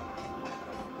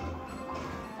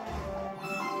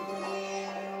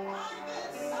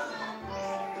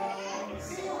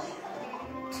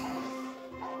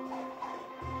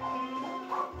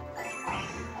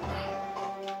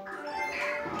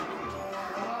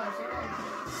 fair.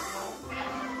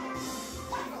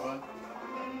 You know what?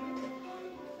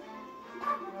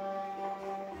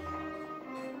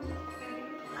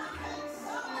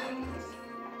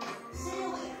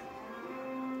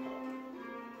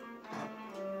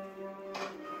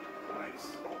 Nice.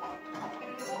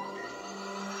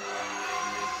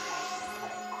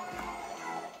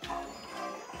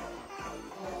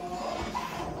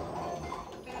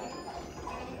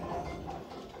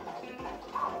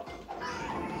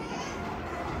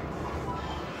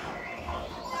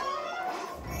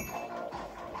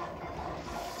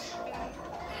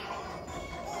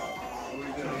 What are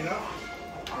we Can I doing? get up?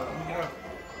 Let me get up.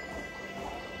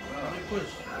 How do you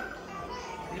push? How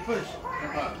do you push?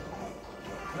 Come on.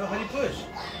 No, how do you push?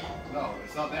 No,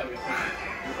 it's not that. We push it.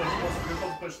 You're supposed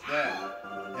to push that.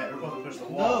 Yeah, we're supposed to push the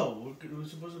wall. No, we're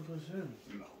supposed to push him.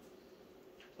 No.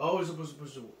 Oh, we're supposed to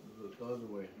push the other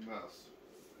way. Yes.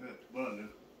 Good. Well,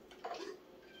 dude.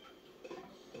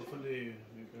 Hopefully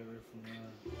we got it from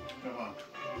there. Come on.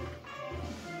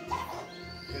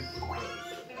 Good push.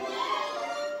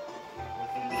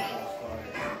 Hopefully we got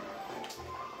started.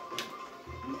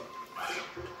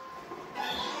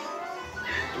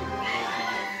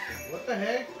 What the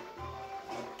heck?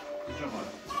 Jump on it.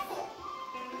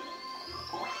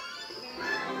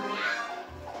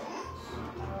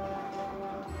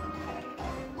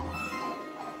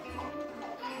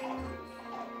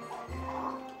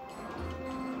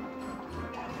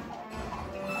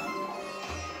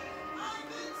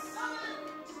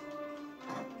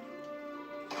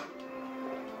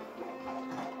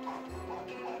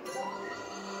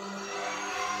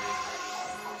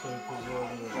 So we push it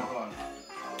over there. Jump on.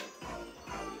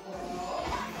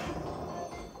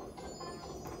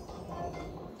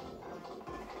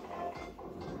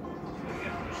 You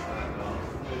can't push that though.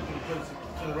 Yeah, you can push it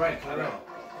to the right, to the right.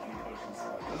 You push this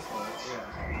like this way. Yeah.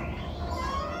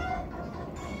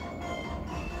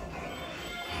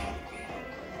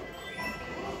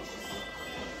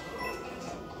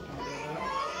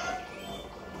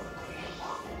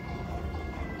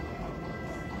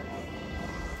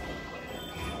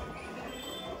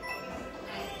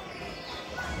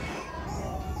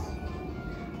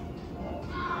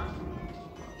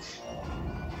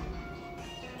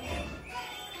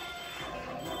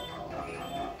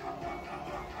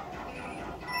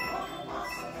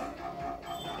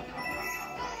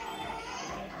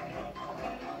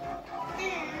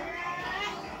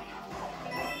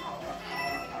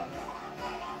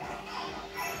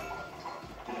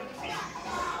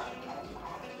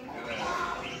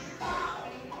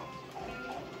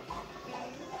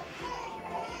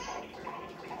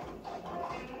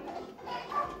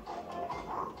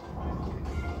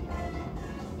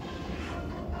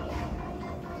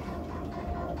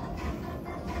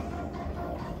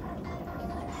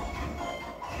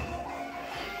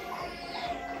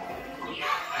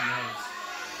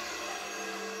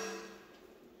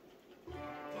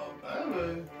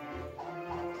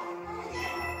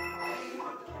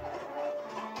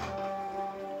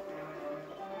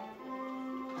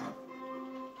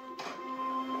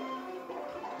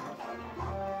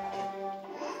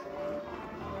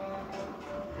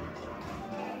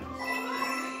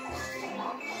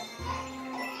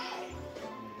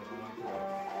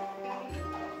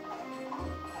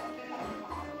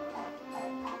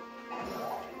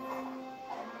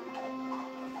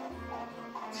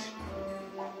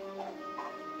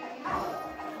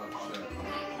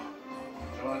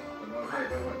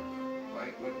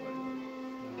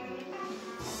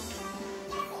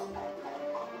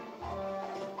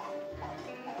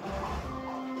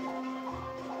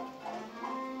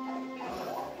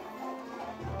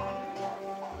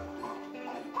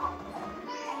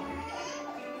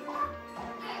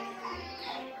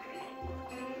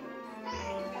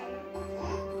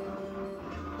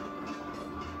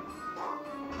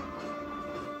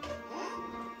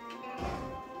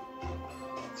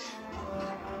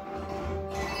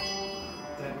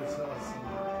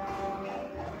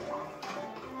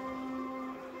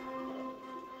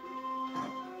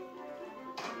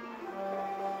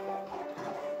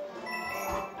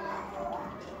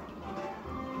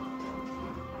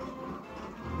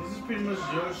 is pretty much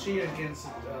Yoshi against a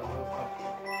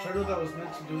turtle that was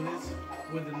meant to do this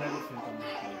with an elephant on it.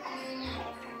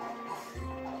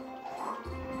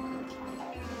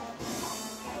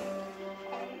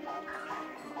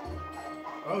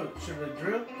 Oh, should I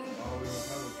drill? Oh, we don't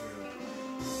have a drill.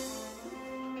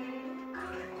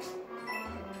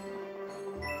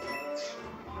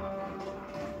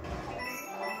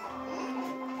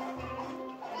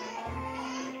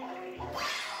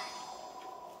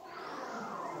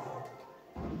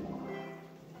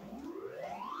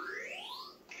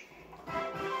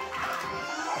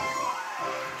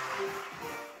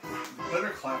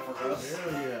 Better clap for us.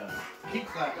 Hell yeah. Keep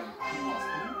clapping.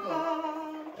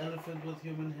 Elephant with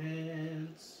human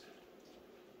hands.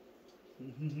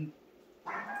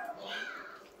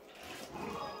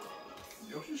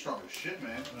 Yoshi's strong as shit,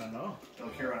 man. I know.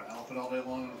 Don't carry an elephant all day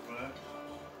long on his back.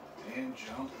 And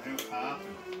jump and hop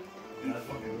and do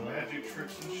fucking magic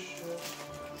tricks and shit.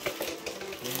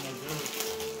 Yeah, no good.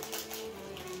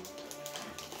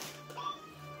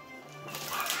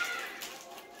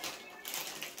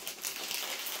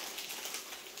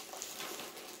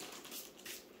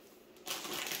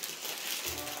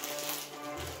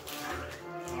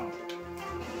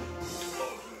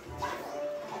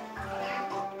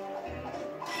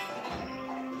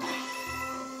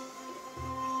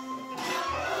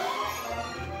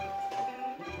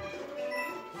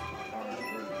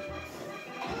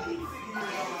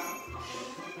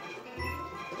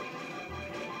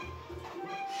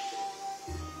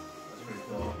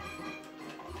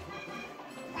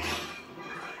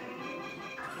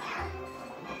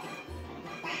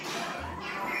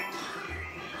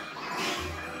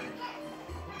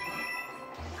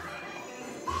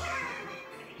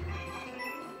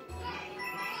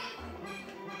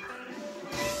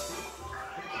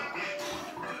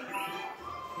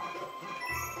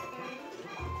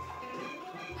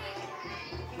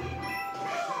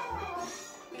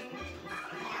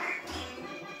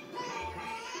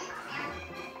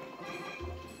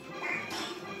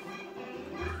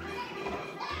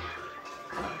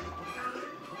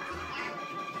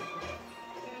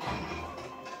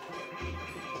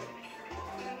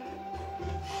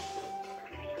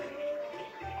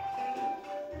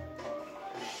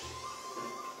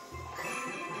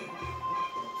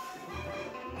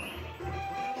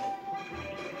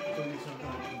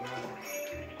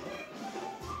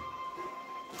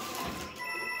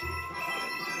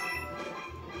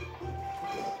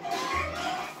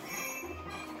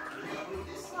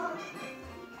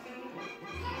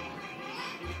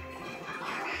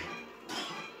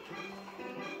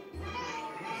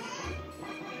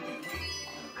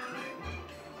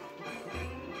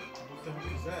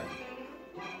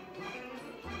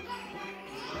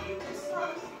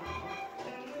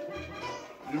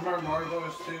 You remember Mario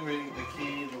Bros. 2 where you get the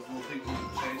key, those little things you can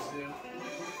chase you?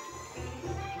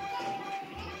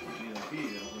 You need the key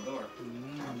to open the door.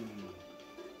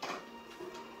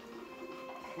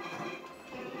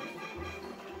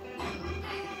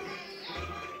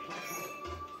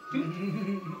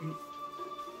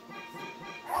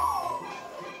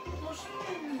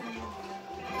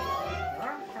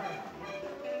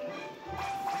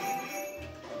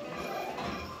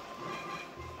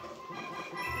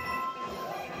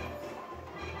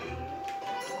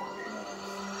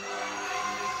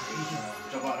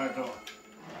 Jump on her door.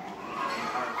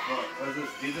 Alright, what is this?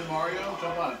 Demon Mario?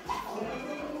 Jump on it.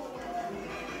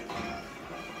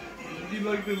 You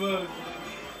like the mug?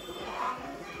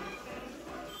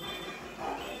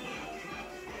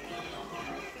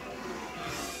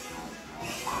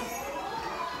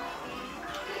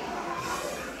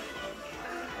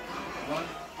 One.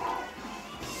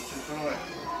 Just throw it.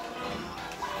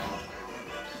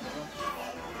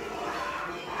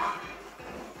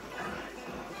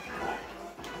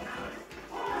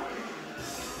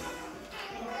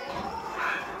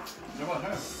 Jump on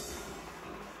her.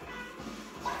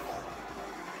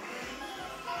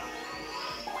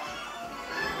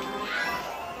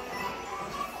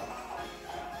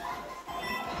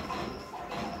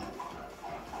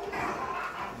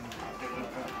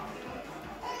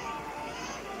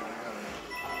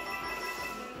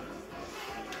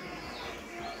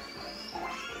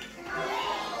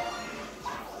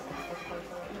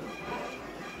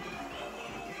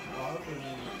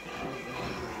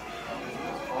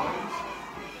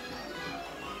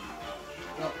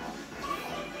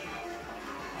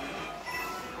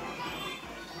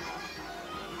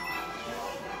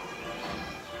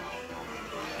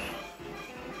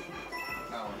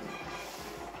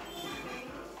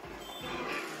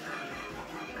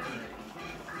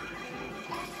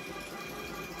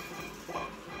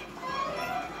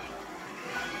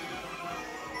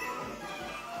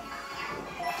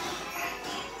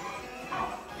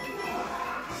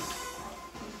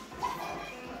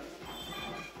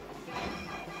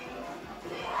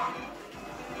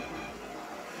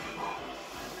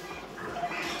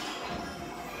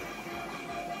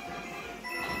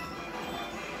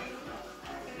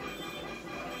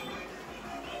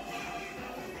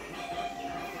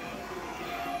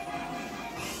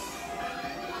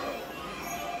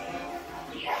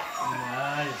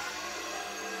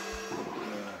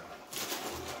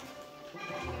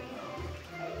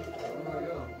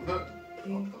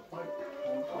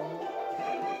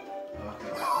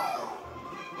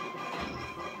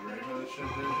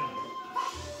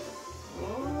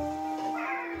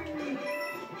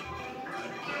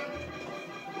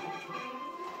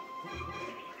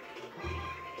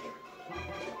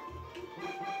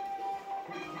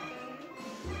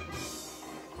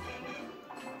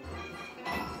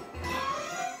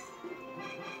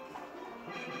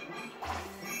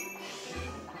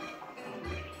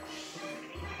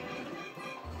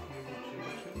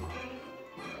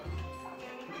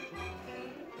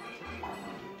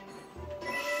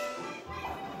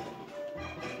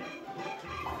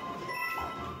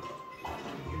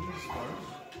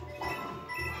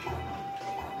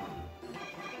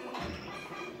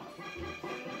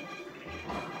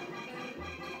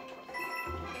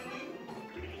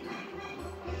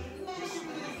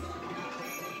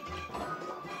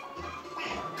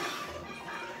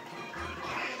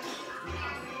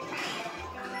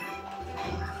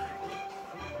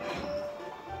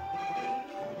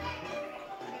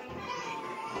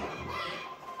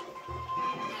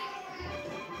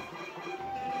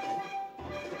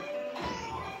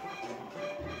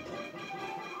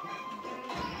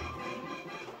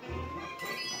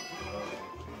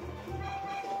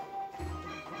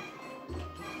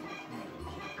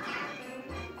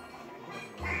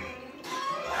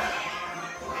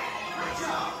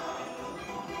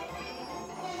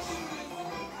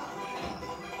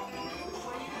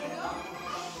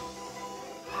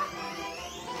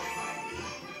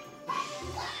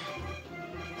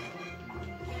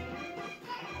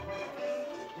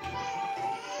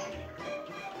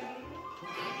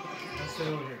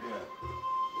 sit over here. Yeah.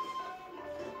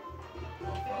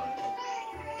 Oh, fuck.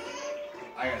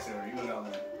 I gotta sit over here. You go down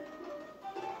there.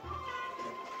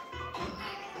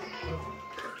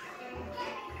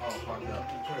 Oh, fucked up.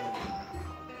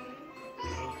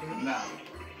 Now.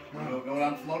 Go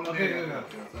down floating. Okay, here. go. You know what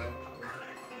I'm saying?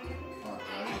 Alright,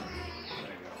 ready?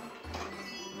 There you go.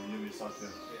 And you'll be sucked in.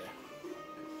 Yeah.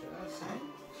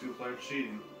 Two-player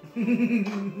cheating.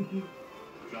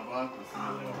 Jump on. Let's see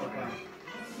what they want.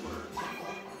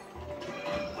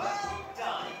 Well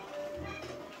done.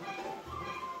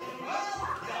 Well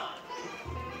done.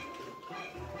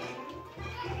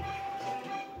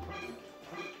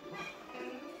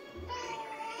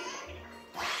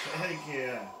 Heck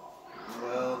yeah.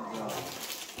 Well done.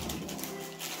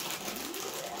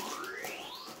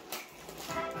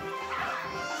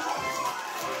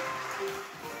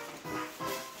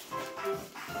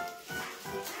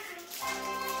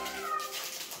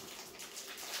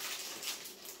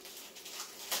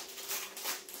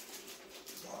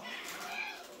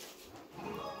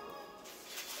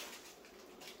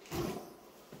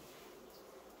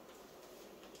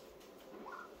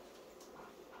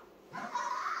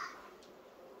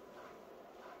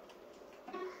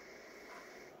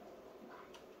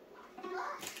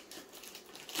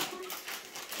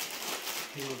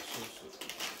 He looks so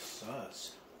sus.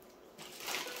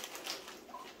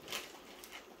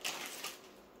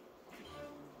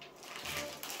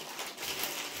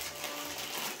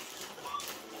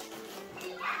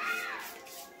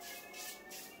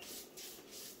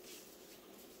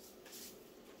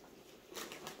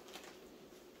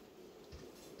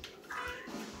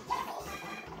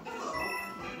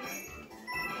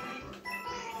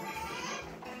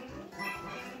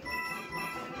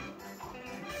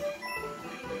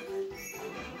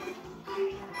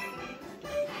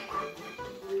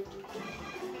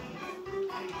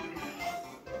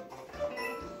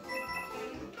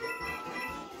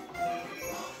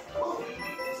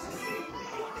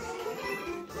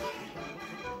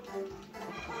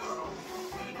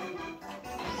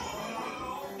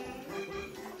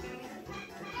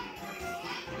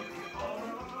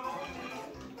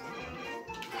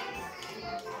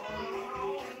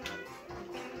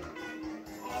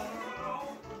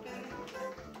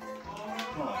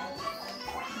 Come on.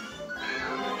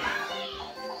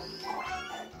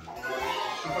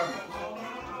 Two fireballs.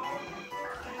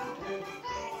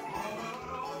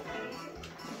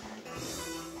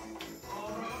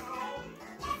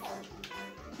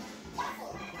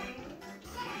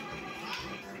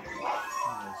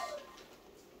 Nice.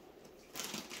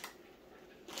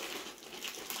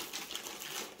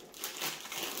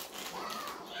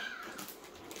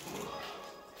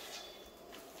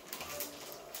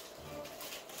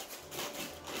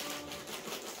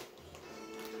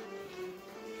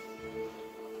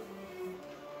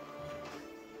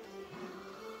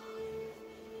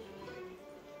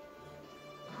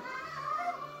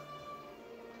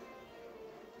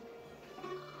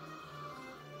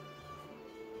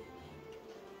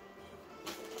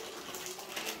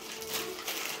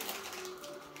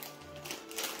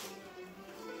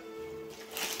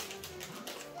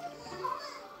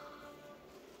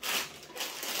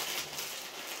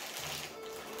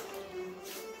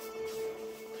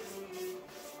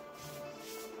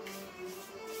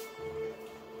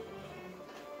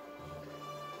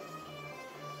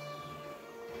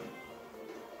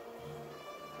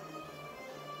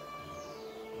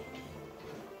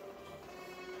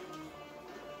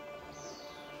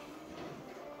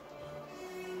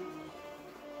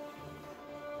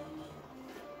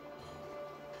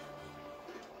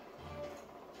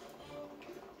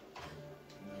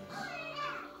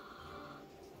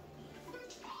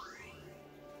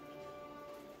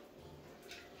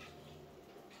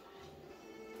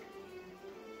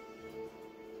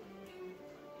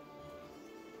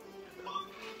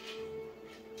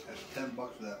 That's $10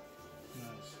 for that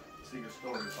Nice. secret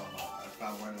story or something. I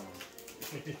found right on.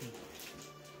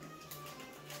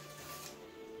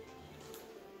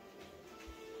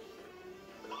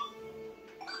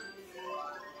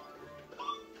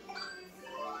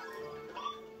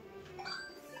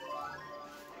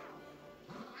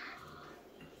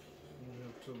 We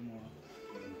have two more.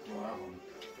 We'll have them.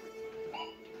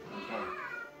 Okay.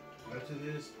 After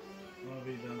this, I'm gonna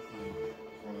be done playing.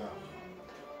 For that.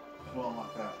 Well,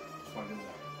 unlock that. That's why I did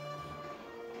that.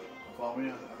 Follow me.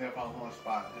 I think I found one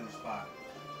spot. In the spot.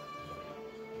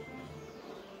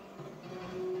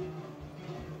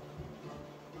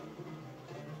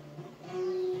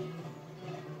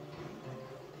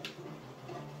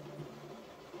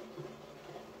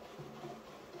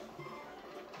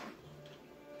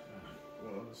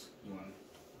 What else? One.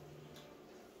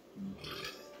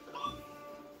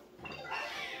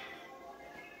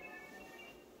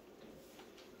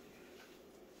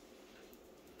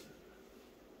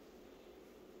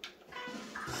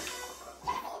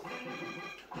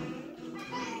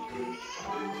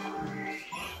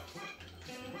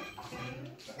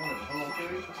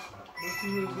 It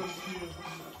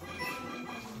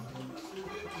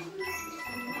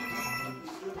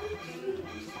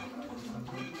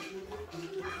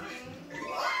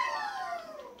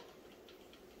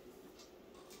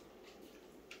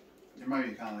might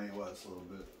be kind of wet a little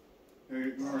bit. You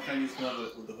remember time you used to have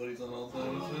it with the hoodies on all the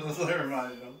time? That's what I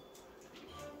reminded you.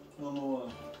 I don't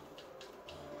know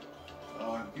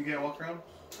why. You can't walk around?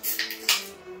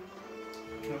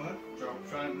 You know what?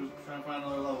 Try and find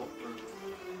another level for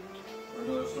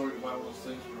another story to buy one of those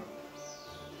things for.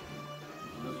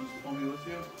 Does this homie with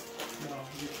you? No.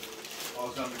 Oh,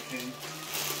 it's on the king.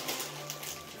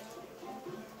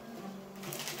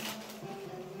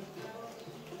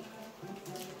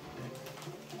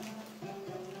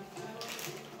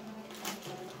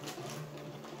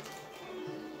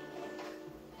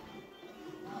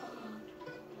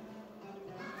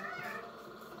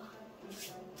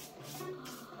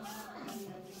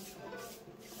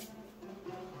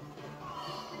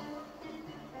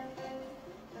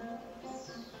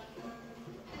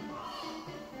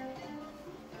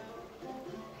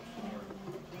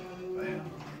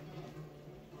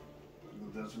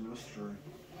 That's a mystery.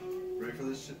 Ready for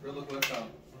this shit, bro? Look what I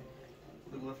found.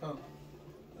 Look what I found.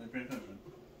 I ain't paying attention.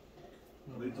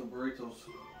 Burrito burritos.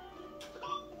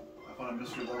 I found a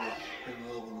mystery level hidden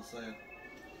level in the sand.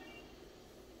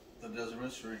 The desert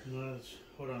mystery. No,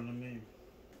 hold on, let me.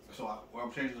 So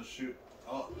I'm changing the shoot.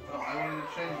 Oh, I wanted to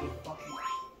change the fucking.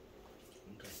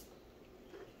 Okay.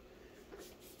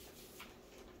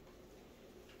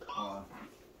 Hold on.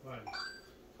 Right.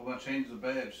 I'm gonna change the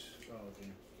badge. Oh,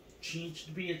 okay. Change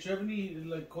the beer. Do you have any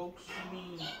like cokes?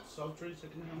 Any soft drinks I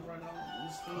can have right now?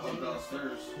 This thing I'm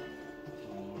downstairs.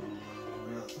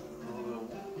 I got a little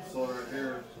bit of soda right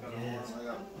here. It's kind of warm.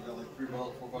 I got like 3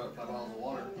 bottles, 5 bottles of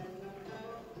water.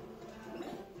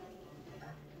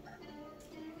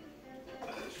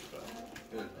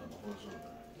 Good.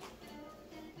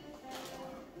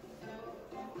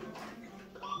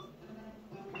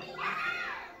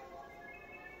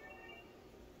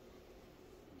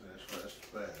 That's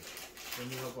bad. Let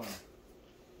me hop on.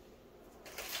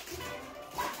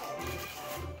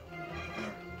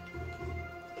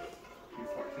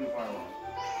 Two fireballs.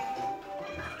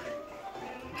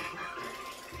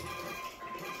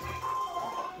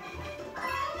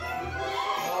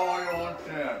 Oh, you want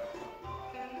that?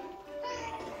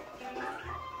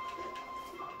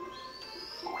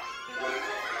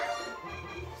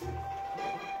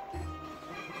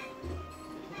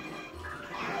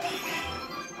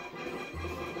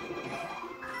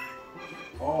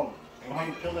 Oh, how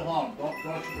you kill them on?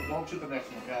 Don't shoot the next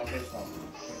one, okay? I'll say something.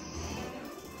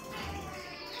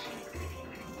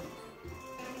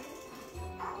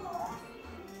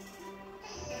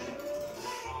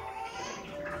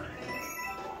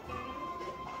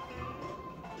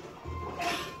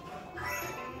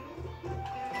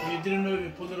 Well, you didn't know if you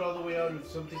pulled it all the way out if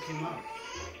something came out.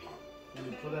 And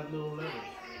you pull that little lever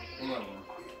Whatever.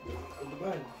 in the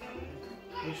bag.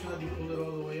 Make sure that you pull it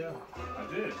all the way out. I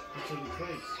did. Until the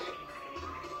place.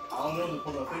 I don't know to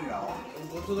pull that thing out.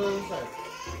 Go to the other side.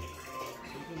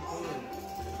 You can pull it.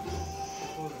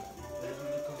 Pull it.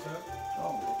 When it comes out. Oh,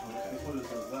 okay. This one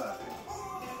says that.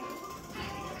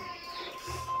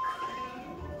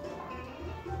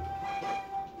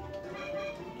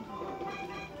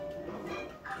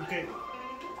 Okay.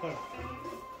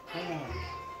 Come on.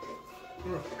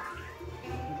 Grow.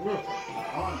 Grow.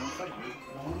 Oh, no, thank you.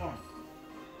 No.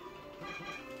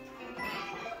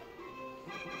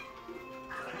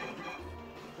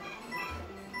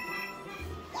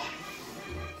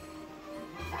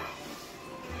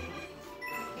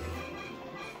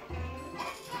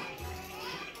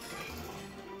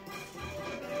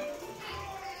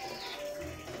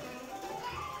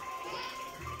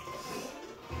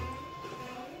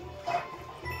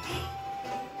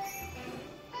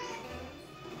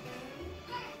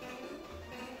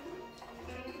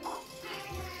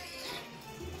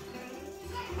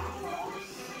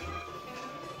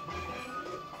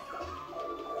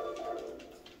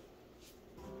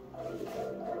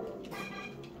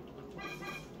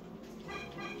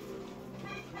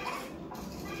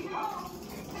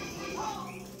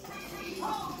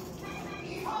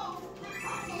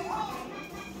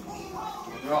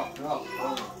 Drop.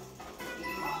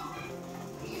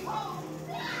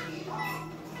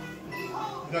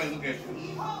 Guys, look at you.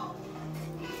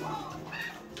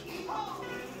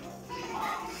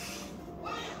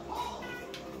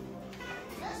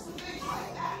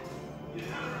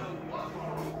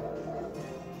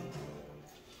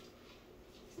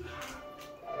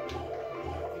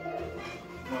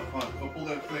 Come on, go pull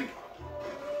that thing.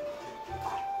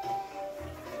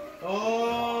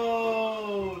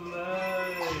 Oh, nice.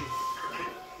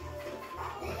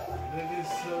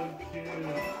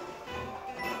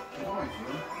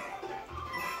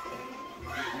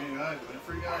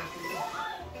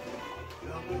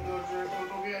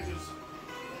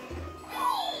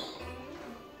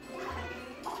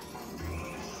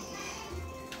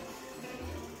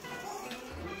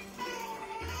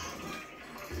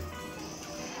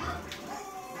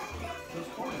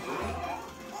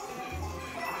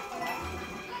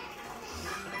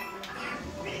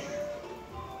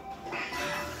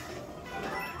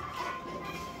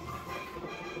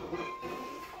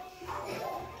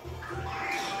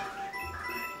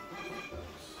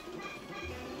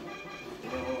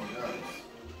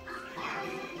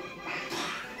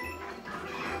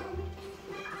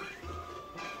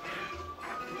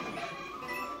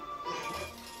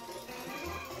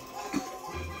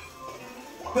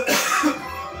 hit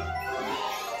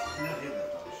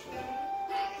that dog shit.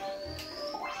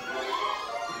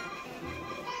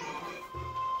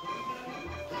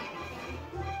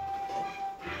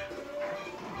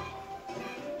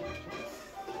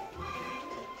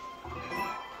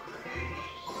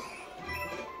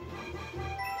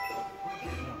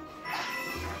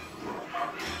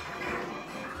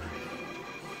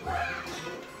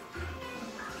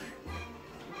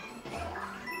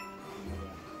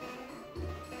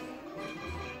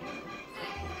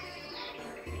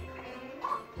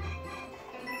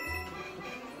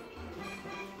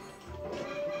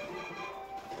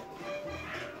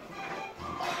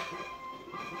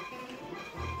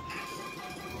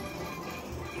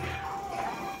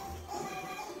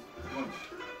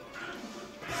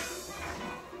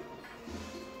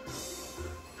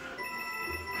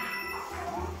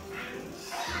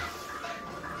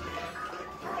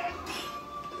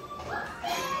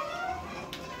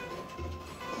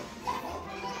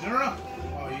 No.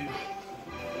 Oh, you.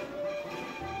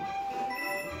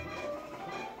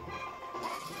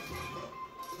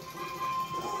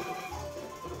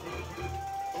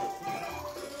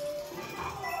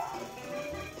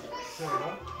 There we go.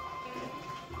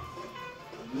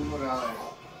 You go down there.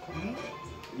 Hmm?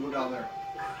 You go down there.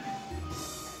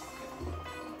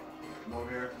 Come over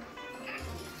here.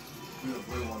 Do the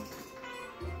blue one.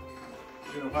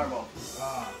 Do the fireball.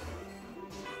 Ah.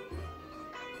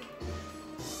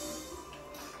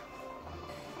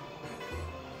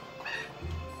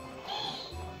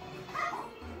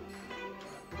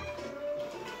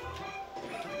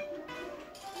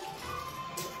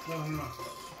 No.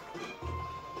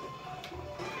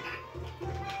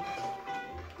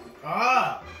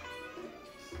 Ah!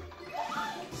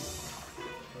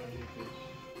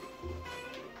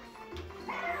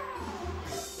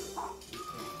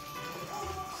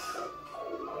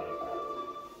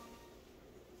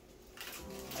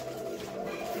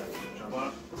 Jump on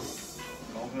it.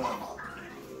 Don't kill him.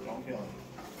 Don't kill him.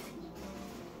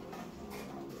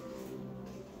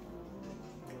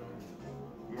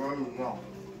 No.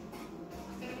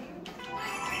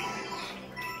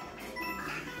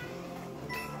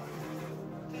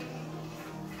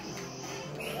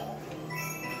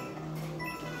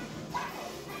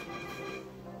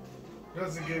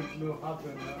 Doesn't give a little hop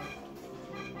in now.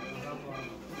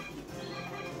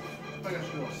 I think I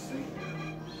should do a sink here.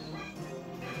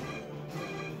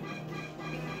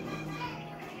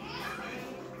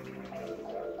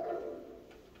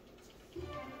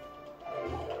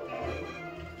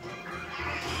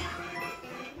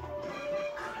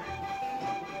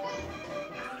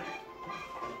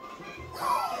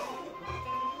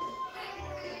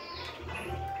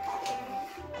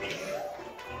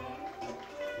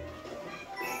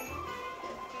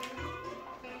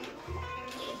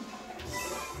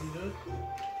 You good?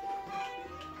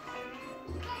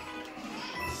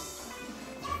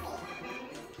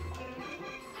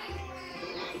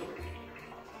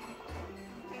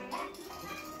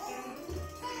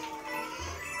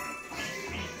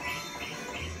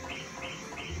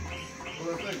 What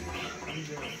do I think? You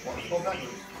good? What? Go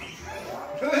backwards.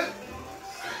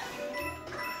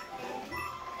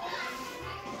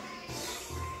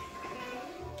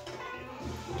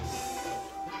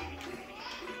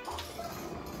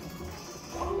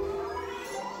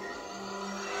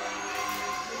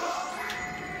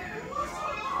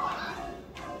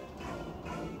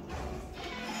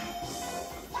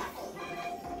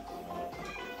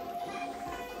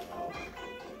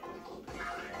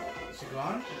 Is she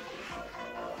gone?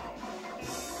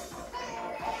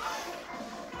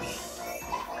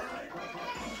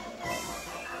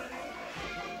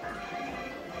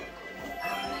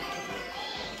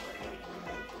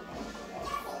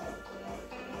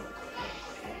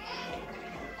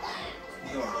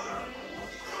 Go.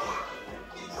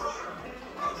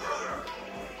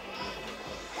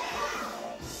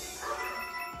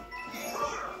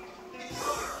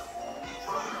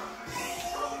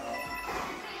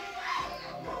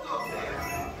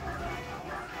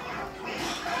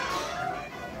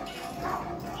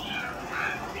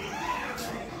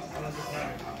 How's the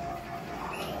time?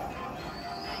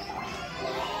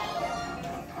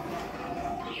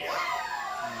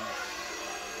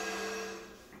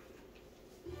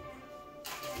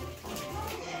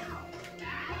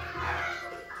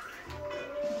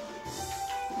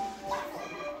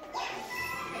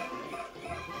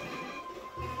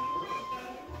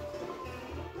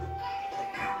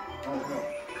 Oh, go.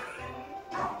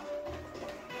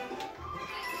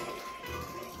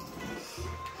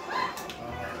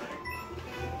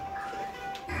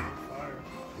 Fire.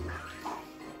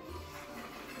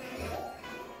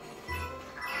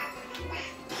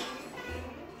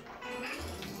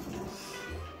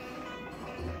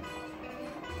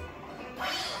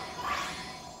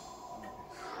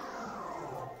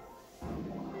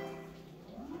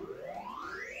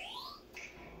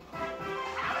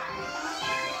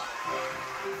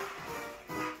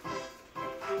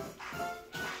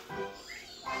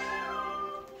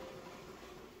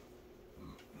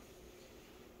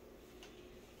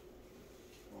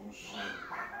 shit.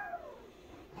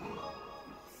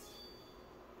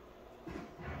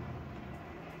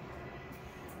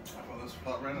 I found this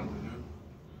spot randomly, dude.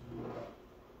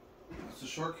 That's a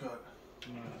shortcut.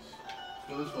 Nice. Let's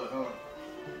go this way, huh?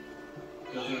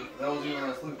 That was even what I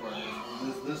was looking for.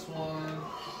 This one.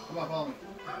 Come on, follow me.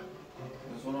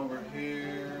 There's one over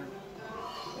here.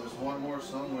 There's one more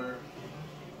somewhere.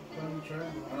 Let me try. I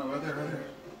know, right there, right there.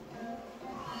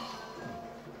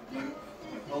 Like,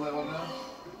 hold that one down.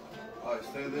 Alright,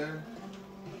 stay there.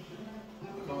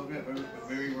 Come with me.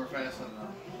 Maybe we're fast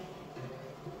enough.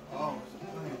 Oh, it's a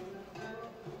plane.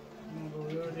 No, but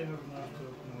we already have enough to.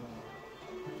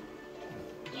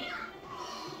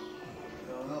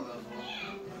 No, that was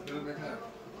one. Get it back up.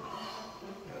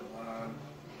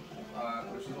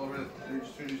 Which is over there. You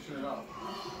just turn it off.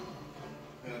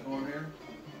 Yeah, come over here.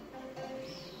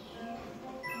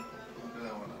 Look at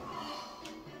that one up.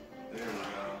 There we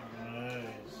go.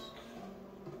 Nice.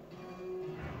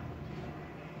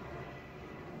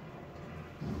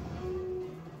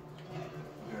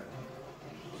 Okay.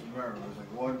 So remember, there's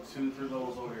like 1, 2, 3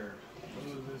 levels over here.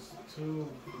 So there's two.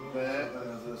 That, and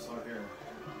there's this over here.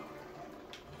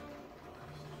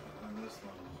 And this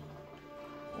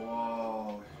one.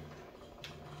 Whoa.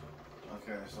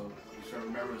 Okay, so you should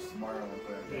remember this Mario one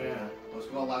thing. Yeah. Let's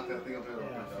go unlock that thing up there real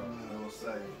Yeah, quick, though. And we'll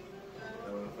save.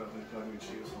 That would definitely tell me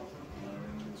cheat or something. You know what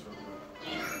I mean? It's real quick.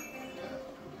 Yeah,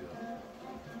 good deal.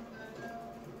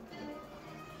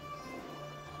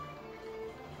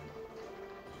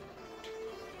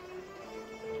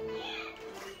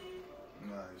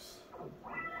 Nice.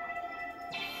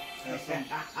 And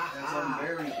some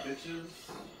berries, bitches.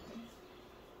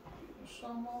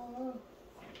 Some all up.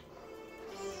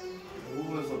 Who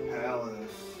is a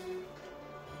palace?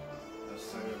 Let's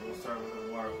say it. We'll start with the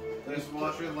mark. Thanks for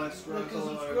watching. Like, subscribe,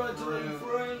 tell a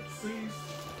friend. Peace.